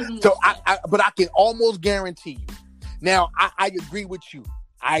 Howie Roseman. So but I can almost guarantee you. Now I agree with you.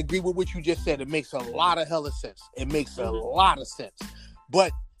 I agree with what you just said. It makes a lot of hella sense. It makes a lot of sense.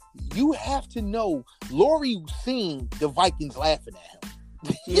 But you have to know, Lurie seen the Vikings laughing at him.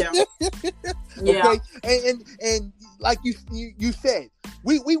 Yeah. Okay. And like you said,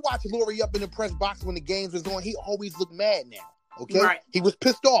 we watched Lurie up in the press box when the games was on. He always looked mad now. Okay, right. He was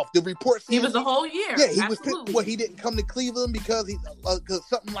pissed off. The report said he was the whole year. Yeah, he was pissed. Well, he didn't come to Cleveland because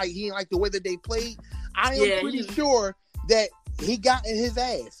something like he didn't like the way that they played. I am pretty sure that he got in his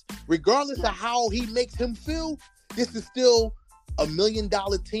ass. Regardless of how he makes him feel, this is still $1 million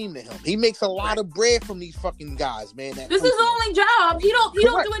team to him. He makes a lot of bread from these fucking guys, man. This is his only job. He don't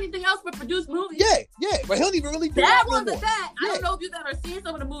do anything else but produce movies. Yeah, but he'll even really do that. Wasn't that. I don't know if you've ever seen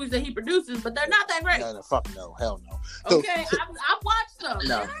some of the movies that he produces, but they're not that great. No, fuck no, hell no. Okay, I've watched them.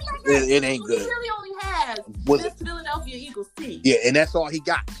 No, it ain't good. He really only has this Philadelphia Eagles team. Yeah, and that's all he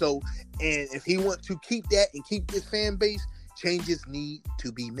got. So, and if he wants to keep that and keep this fan base, changes need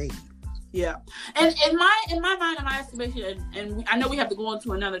to be made. Yeah, and in my mind, in my estimation, and I know we have to go on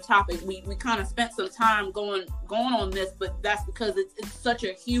to another topic. We kind of spent some time going on this, but that's because it's such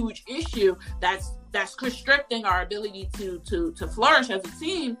a huge issue that's constricting our ability to flourish as a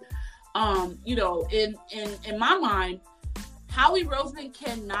team. In my mind, Howie Roseman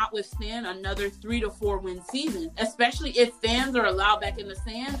cannot withstand another 3 to 4 win season, especially if fans are allowed back in the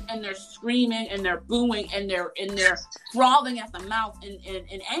stands and they're screaming and they're booing and they're frothing at the mouth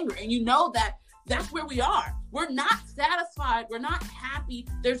in anger. And you know that's where we are. We're not satisfied. We're not happy.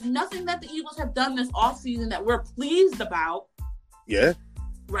 There's nothing that the Eagles have done this offseason that we're pleased about. Yeah.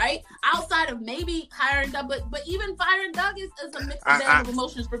 Right? Outside of maybe hiring Doug, but even firing Doug is a mixed bag of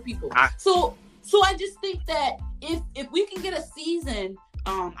emotions for people. So I just think that if we can get a season,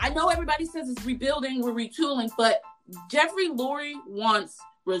 I know everybody says it's rebuilding, we're retooling, but Jeffrey Lurie wants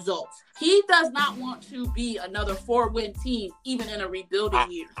results. He does not want to be another 4-win team, even in a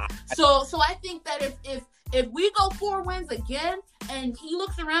rebuilding year. So I think that if we go 4 wins again, and he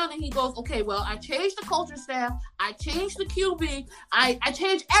looks around and he goes, okay, well, I changed the culture staff, I changed the QB, I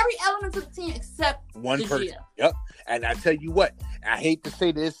changed every element of the team except one person. GM. Yep. And I tell you what, I hate to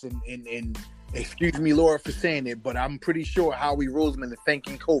say this, and excuse me, Laura, for saying it, but I'm pretty sure Howie Roseman is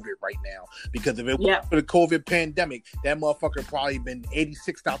thanking COVID right now, because if it wasn't for the COVID pandemic, that motherfucker probably been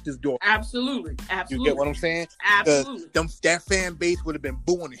 86th out this door. Absolutely. You get what I'm saying? Absolutely. That fan base would have been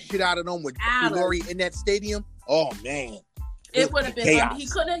booing the shit out of them with Jeffrey Lurie in that stadium. Oh man. It would have been he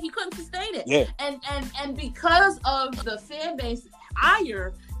couldn't sustain it. Yeah. And because of the fan base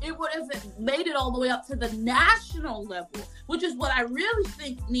ire, it would have made it all the way up to the national level, which is what I really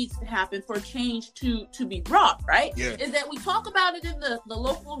think needs to happen for change to be brought, right? Yeah. Is that we talk about it in the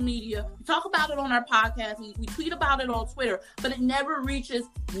local media, we talk about it on our podcast, we tweet about it on Twitter, but it never reaches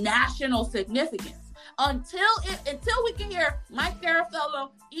national significance. Until we can hear Mike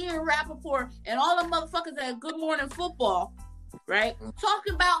Garafolo, Ian Rappaport, and all the motherfuckers at Good Morning Football, right?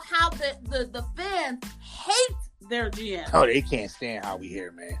 Talking about how the fans hate their GM. Oh, they can't stand how we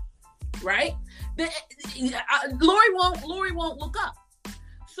hear, man. Right? Lurie won't look up.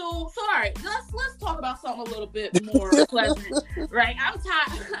 all right. Let's talk about something a little bit more pleasant, right? I'm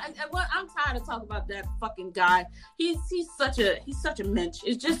tired of talking about that fucking guy. He's such a mensch.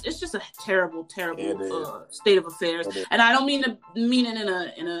 It's just a terrible state of affairs. And I don't mean it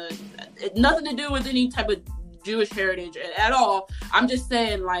in a nothing to do with any type of Jewish heritage at all. I'm just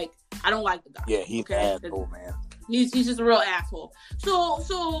saying, like, I don't like the guy. Yeah, he's an asshole, man. He's just a real asshole.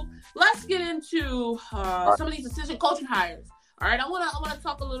 So let's get into some of these assistant coaching hires. All right, I want to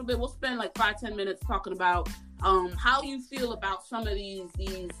talk a little bit. We'll spend like 5-10 minutes talking about how you feel about some of these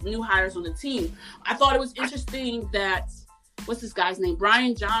new hires on the team. I thought it was interesting that what's this guy's name?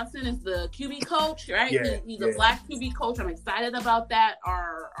 Brian Johnson is the QB coach, right? Yeah, he's a black QB coach. I'm excited about that.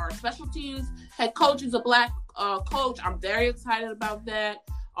 Our special teams head coach is a black coach. I'm very excited about that.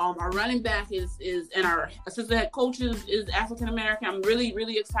 Our running back is and our assistant head coach is African American. I'm really,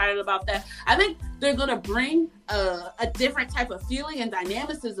 really excited about that. I think they're gonna bring a different type of feeling and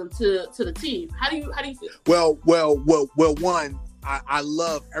dynamicism to the team. How do you feel? Well, one, I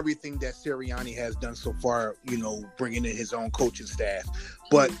love everything that Sirianni has done so far. You know, bringing in his own coaching staff.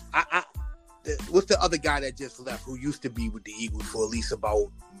 But what's the other guy that just left who used to be with the Eagles for at least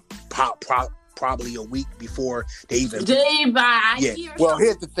about probably a week before they even. Yeah. Well,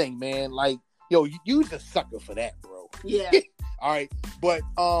 here's the thing, man. Like, yo, you's a sucker for that, bro. Yeah. All right, but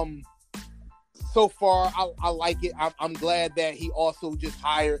so far I like it. I'm glad that he also just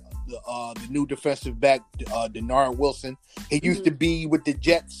hired the new defensive back, Denard Wilson. He used to be with the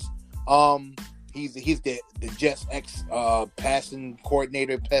Jets. He's the Jets ex passing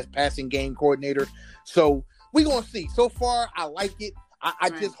game coordinator. So we're gonna see. So far, I like it. I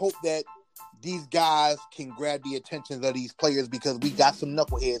just hope that these guys can grab the attention of these players because we got some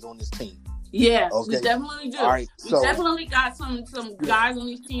knuckleheads on this team. Yeah, okay. We definitely do. All right, we definitely got some guys on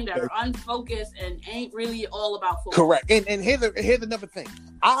this team that are unfocused and ain't really all about football. Correct. And here's another thing.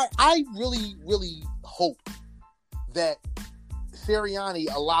 I really, really hope that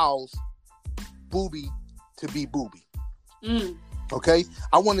Sirianni allows Booby to be Booby. Okay?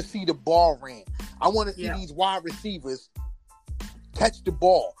 I want to see the ball ran. I want to see these wide receivers catch the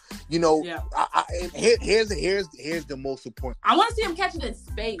ball. You know, and here's the most important. I want to see him catch it in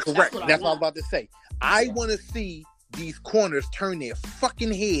space. Correct. That's what I was about to say. I want to see these corners turn their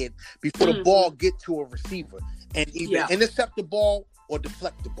fucking head before the ball get to a receiver and either intercept the ball or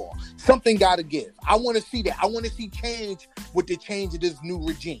deflect the ball. Something got to give. I want to see that. I want to see change with the change of this new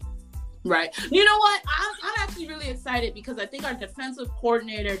regime. Right. You know what? I'm actually really excited because I think our defensive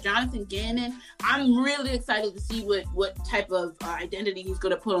coordinator, Jonathan Gannon, I'm really excited to see what type of identity he's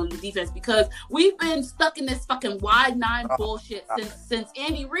going to put on the defense because we've been stuck in this fucking wide nine bullshit since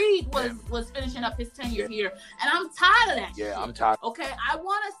Andy Reid was finishing up his tenure here. And I'm tired of that shit. I'm tired. Okay. I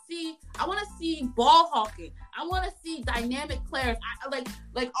want to see ball hawking. I want to see dynamic players.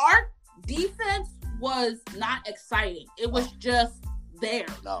 Like our defense was not exciting. It was just there,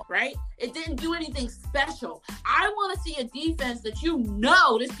 right? It didn't do anything special. I want to see a defense that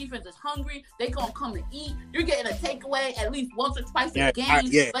this defense is hungry. They gonna come to eat. You're getting a takeaway at least once or twice a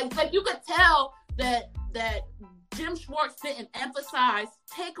game. Like you could tell that Jim Schwartz didn't emphasize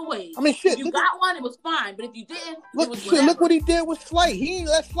takeaways. I mean, shit. If you got one, it was fine. But if you didn't, look what he did with Slay. He ain't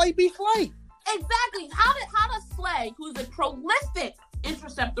let Slay be Slay. Exactly. How does Slay, who's a prolific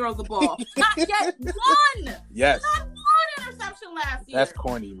interceptor of the ball, not get one? Yes. Not one interception last year. That's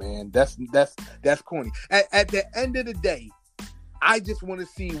corny, man. That's corny. At the end of the day, I just want to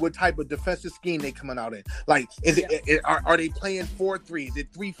see what type of defensive scheme they coming out in. Like, are they playing 4-3? Is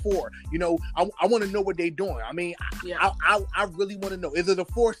it 3-4? You know, I want to know what they're doing. I mean, I really want to know. Is it a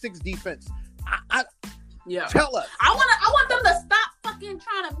 4-6 defense? Tell us. I want them to stop fucking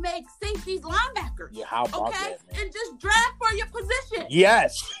trying to make safeties linebackers. Yeah, how about that, man? And just draft for your position.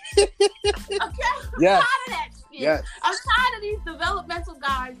 Yes. Okay? I'm yes. tired of that shit. Yes. I'm tired of these developmental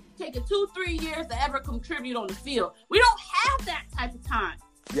guys taking 2-3 years to ever contribute on the field. We don't have that type of time.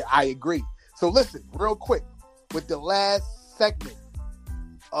 Yeah, I agree. So listen, real quick, with the last segment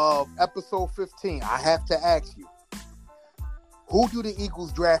of episode 15, I have to ask you, who do the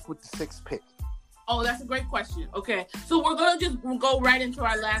Eagles draft with the 6th pick? Oh, that's a great question. Okay, so we're going to just go right into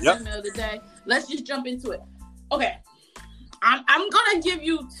our last segment of the day. Let's just jump into it. Okay, I'm going to give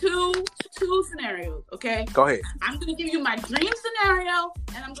you two scenarios, okay? Go ahead. I'm going to give you my dream scenario,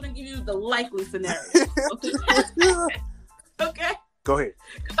 and I'm going to give you the likely scenario. Okay? Okay? Go ahead.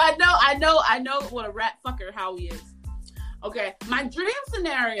 Because I know what a rat fucker Howie is. Okay, my dream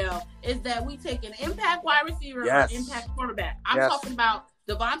scenario is that we take an impact wide receiver or impact quarterback. I'm talking about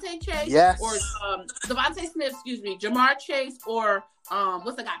Devontae Chase or Devontae Smith, Jamar Chase or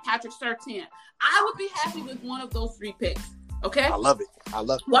what's the guy, Patrick Surtain. I would be happy with one of those 3 picks. Okay, I love it.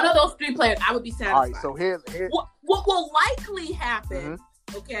 One of those 3 players, I would be satisfied. All right, so here. What will likely happen?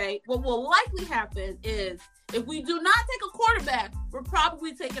 Okay, what will likely happen is if we do not take a quarterback, we're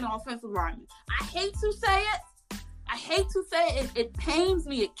probably taking an offensive lineman. I hate to say it. It pains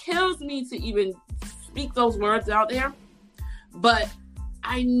me. It kills me to even speak those words out there. But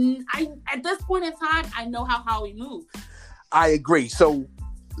I at this point in time, I know how Howie moves. I agree. So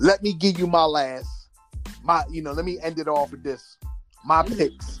let me give you let me end it off with this. My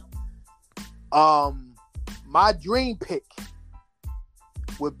picks. My dream pick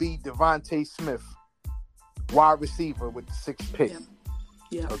would be Devontae Smith, wide receiver with the 6th pick.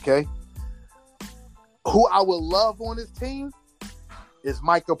 Yeah. Okay. Who I would love on this team is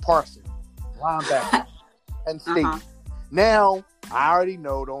Micah Parsons, linebacker, Penn State. Now, I already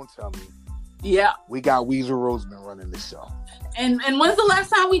know, don't tell me. Yeah. We got Weezer Roseman running the show. And when's the last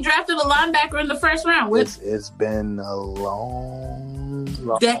time we drafted a linebacker in the first round? It's been a long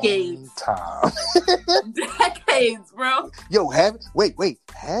decades time. Decades, bro. Yo, wait.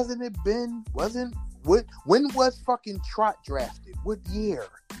 Hasn't it been? When was fucking Trot drafted? What year?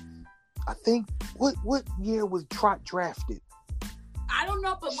 I think what year was Trot drafted? I don't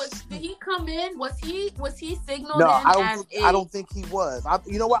know, but did he come in? Was he signaled no, in? I don't think he was.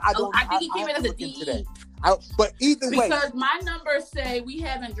 You know what? I think he came in as a DE. Today. But either way, because my numbers say we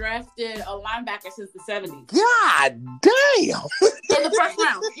haven't drafted a linebacker since the 70s. God damn! In the first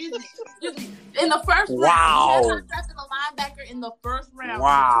round, excuse me. In the first round, we haven't drafted a linebacker in the first round.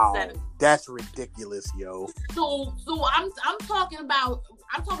 Wow, since the 70s. That's ridiculous, yo. So I'm talking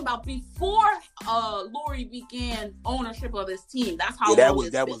about before Lurie began ownership of his team. That's how that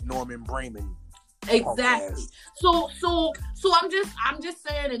was Norman Bremen. Exactly. So I'm just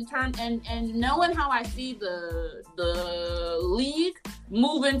saying in terms and knowing how I see the league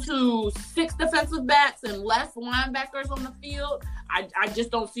moving to 6 defensive backs and less linebackers on the field, I just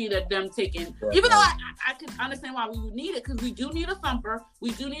don't see them taking. Even though I can understand why we would need it, because we do need a thumper,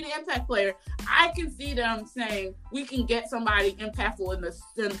 we do need an impact player. I can see them saying we can get somebody impactful in the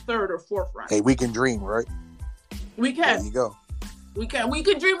 3rd or 4th round. Hey, we can dream, right? We can. There you go. We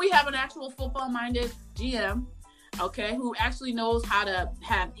could dream. We have an actual football-minded GM, okay, who actually knows how to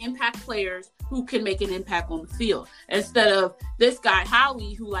have impact players who can make an impact on the field. Instead of this guy,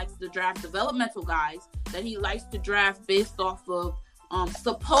 Howie, who likes to draft developmental guys that he likes to draft based off of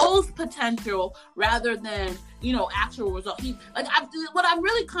supposed potential rather than, actual result. What I've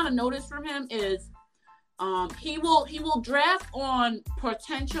really kind of noticed from him is he will draft on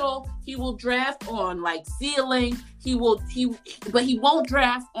potential. He will draft on ceiling. But he won't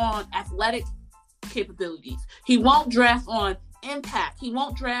draft on athletic capabilities. He won't draft on impact. He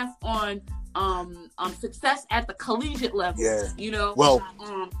won't draft on success at the collegiate level. Yeah. Well,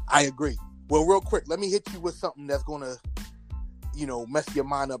 I agree. Well, real quick, let me hit you with something that's gonna, mess your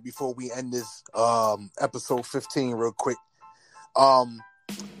mind up before we end this episode 15 real quick.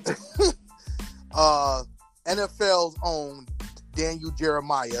 NFL's own Daniel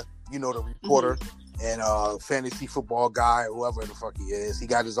Jeremiah, the reporter and fantasy football guy, whoever the fuck he is. He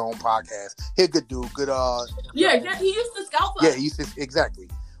got his own podcast. He's a good dude. Good. Yeah, he used to scout us. Yeah, he used to, exactly.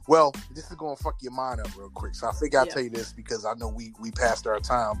 Well, this is gonna fuck your mind up real quick. So I figure I'll tell you this because I know we passed our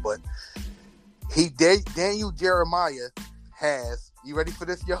time, but Daniel Jeremiah has. You ready for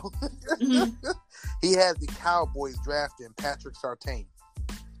this, yo? Mm-hmm. He has the Cowboys drafting Patrick Surtain.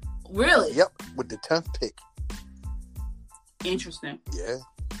 Really? Yep, with the 10th pick. Interesting. Yeah.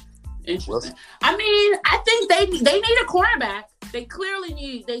 Interesting. I mean, I think they need a cornerback. They clearly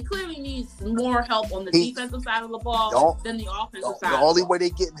need more help on the defensive side of the ball than the offensive side. The only way they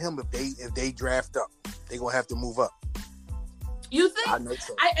getting him if they draft up, they gonna have to move up. You think? I know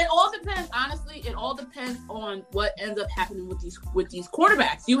so. It all depends. Honestly, it all depends on what ends up happening with these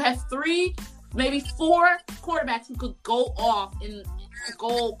quarterbacks. You have 3, maybe 4 quarterbacks who could go off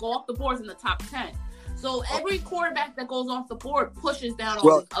the boards in the top 10. So every quarterback that goes off the board pushes down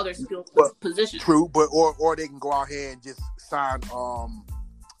all these other skill positions. True, but or they can go out here and just sign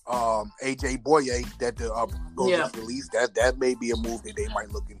AJ Boye that the Golden release. That may be a move that they might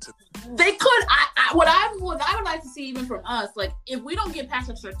look into. They could. What I would like to see even from us, if we don't get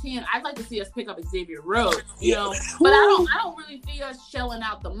Patrick Surtain, I'd like to see us pick up Xavier Rhodes. But I don't really see us shelling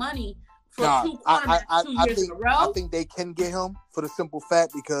out the money for 2 quarterbacks 2 years in a row. I think they can get him for the simple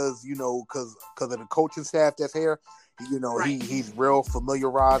fact because because of the coaching staff that's here. Right. He's real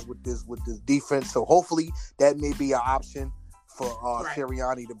familiarized with this defense. So hopefully that may be an option for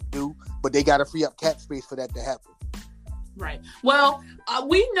Sirianni to do. But they got to free up cap space for that to happen. Right. Well,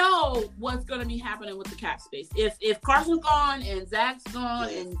 we know what's going to be happening with the cap space. If Carson's gone and Zach's gone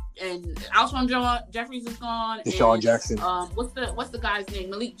and Alshon Jeffries is gone, Deshaun Jackson. What's the guy's name?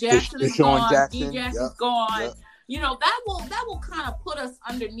 Malik Jackson is gone. D Jackson's gone. Yep. You know, that will kind of put us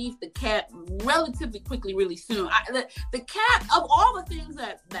underneath the cap relatively quickly, really soon. The cap, of all the things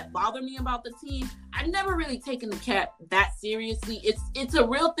that bother me about the team, I've never really taken the cap that seriously. It's a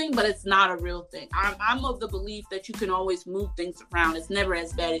real thing, but it's not a real thing. I'm of the belief that you can always move things around. It's never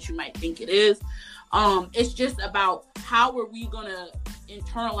as bad as you might think it is. It's just about how are we gonna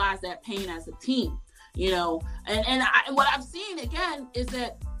internalize that pain as a team, you know? And what I've seen again is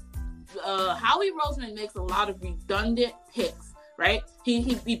that Howie Roseman makes a lot of redundant picks, right?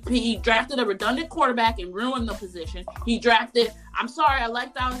 He drafted a redundant quarterback and ruined the position. He drafted, I'm sorry, I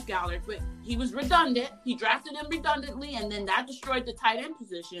like Dallas Goedert, but he was redundant. He drafted him redundantly, and then that destroyed the tight end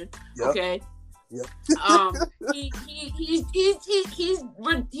position. Yep. Okay. Yep. He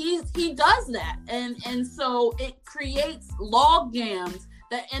does that, and so it creates log jams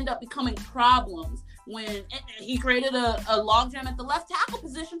that end up becoming problems. When he created a logjam at the left tackle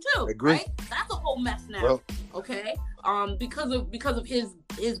position too, right? That's a whole mess now. Well, okay, because of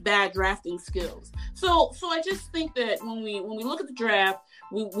his bad drafting skills. So I just think that when we look at the draft,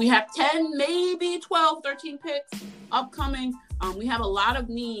 we have 10, maybe 12, 13 picks upcoming. We have a lot of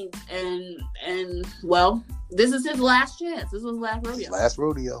needs, and well, this is his last chance. This is his last rodeo. Last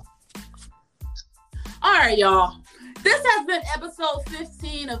rodeo. All right, y'all. This has been episode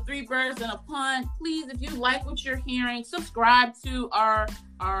 15 of Three Birds and a Punt. Please, if you like what you're hearing, subscribe to our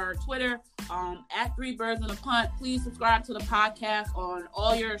Twitter at Three Birds and a Punt. Please subscribe to the podcast on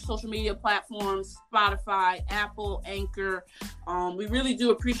all your social media platforms, Spotify, Apple, Anchor. We really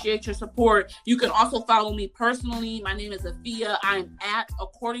do appreciate your support. You can also follow me personally. My name is Afia. I'm at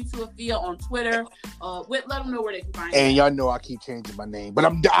According to Afia on Twitter. Let them know where they can find me. And y'all know I keep changing my name, but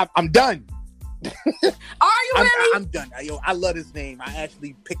I'm done. Are you really? I'm done. I love his name. I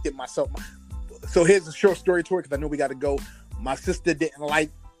actually picked it myself. So here's a short story to it because I know we got to go. My sister didn't like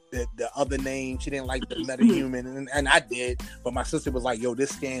the other name. She didn't like the MetaHuman, and I did. But my sister was like, "Yo,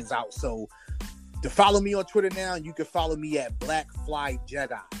 this stands out." So to follow me on Twitter now, you can follow me at Black Fly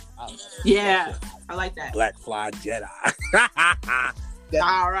Jedi. Yeah, I like that. Black Fly Jedi.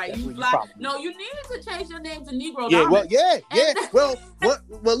 All right, you black. No, you needed to change your name to Negro. Yeah, well, yeah. Well,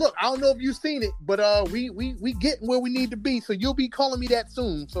 look, I don't know if you've seen it, but we getting where we need to be. So you'll be calling me that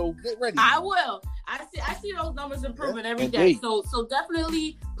soon. So get ready. I will. I see those numbers improving every day. So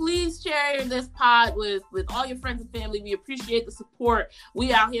definitely, please share this pod with all your friends and family. We appreciate the support.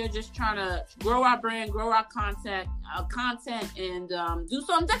 We out here just trying to grow our brand, grow our content, and do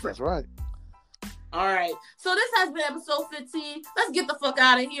something different. That's right. All right. So this has been episode 15. Let's get the fuck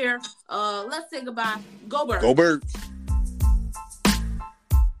out of here. Let's say goodbye. Go Birds. Go Birds.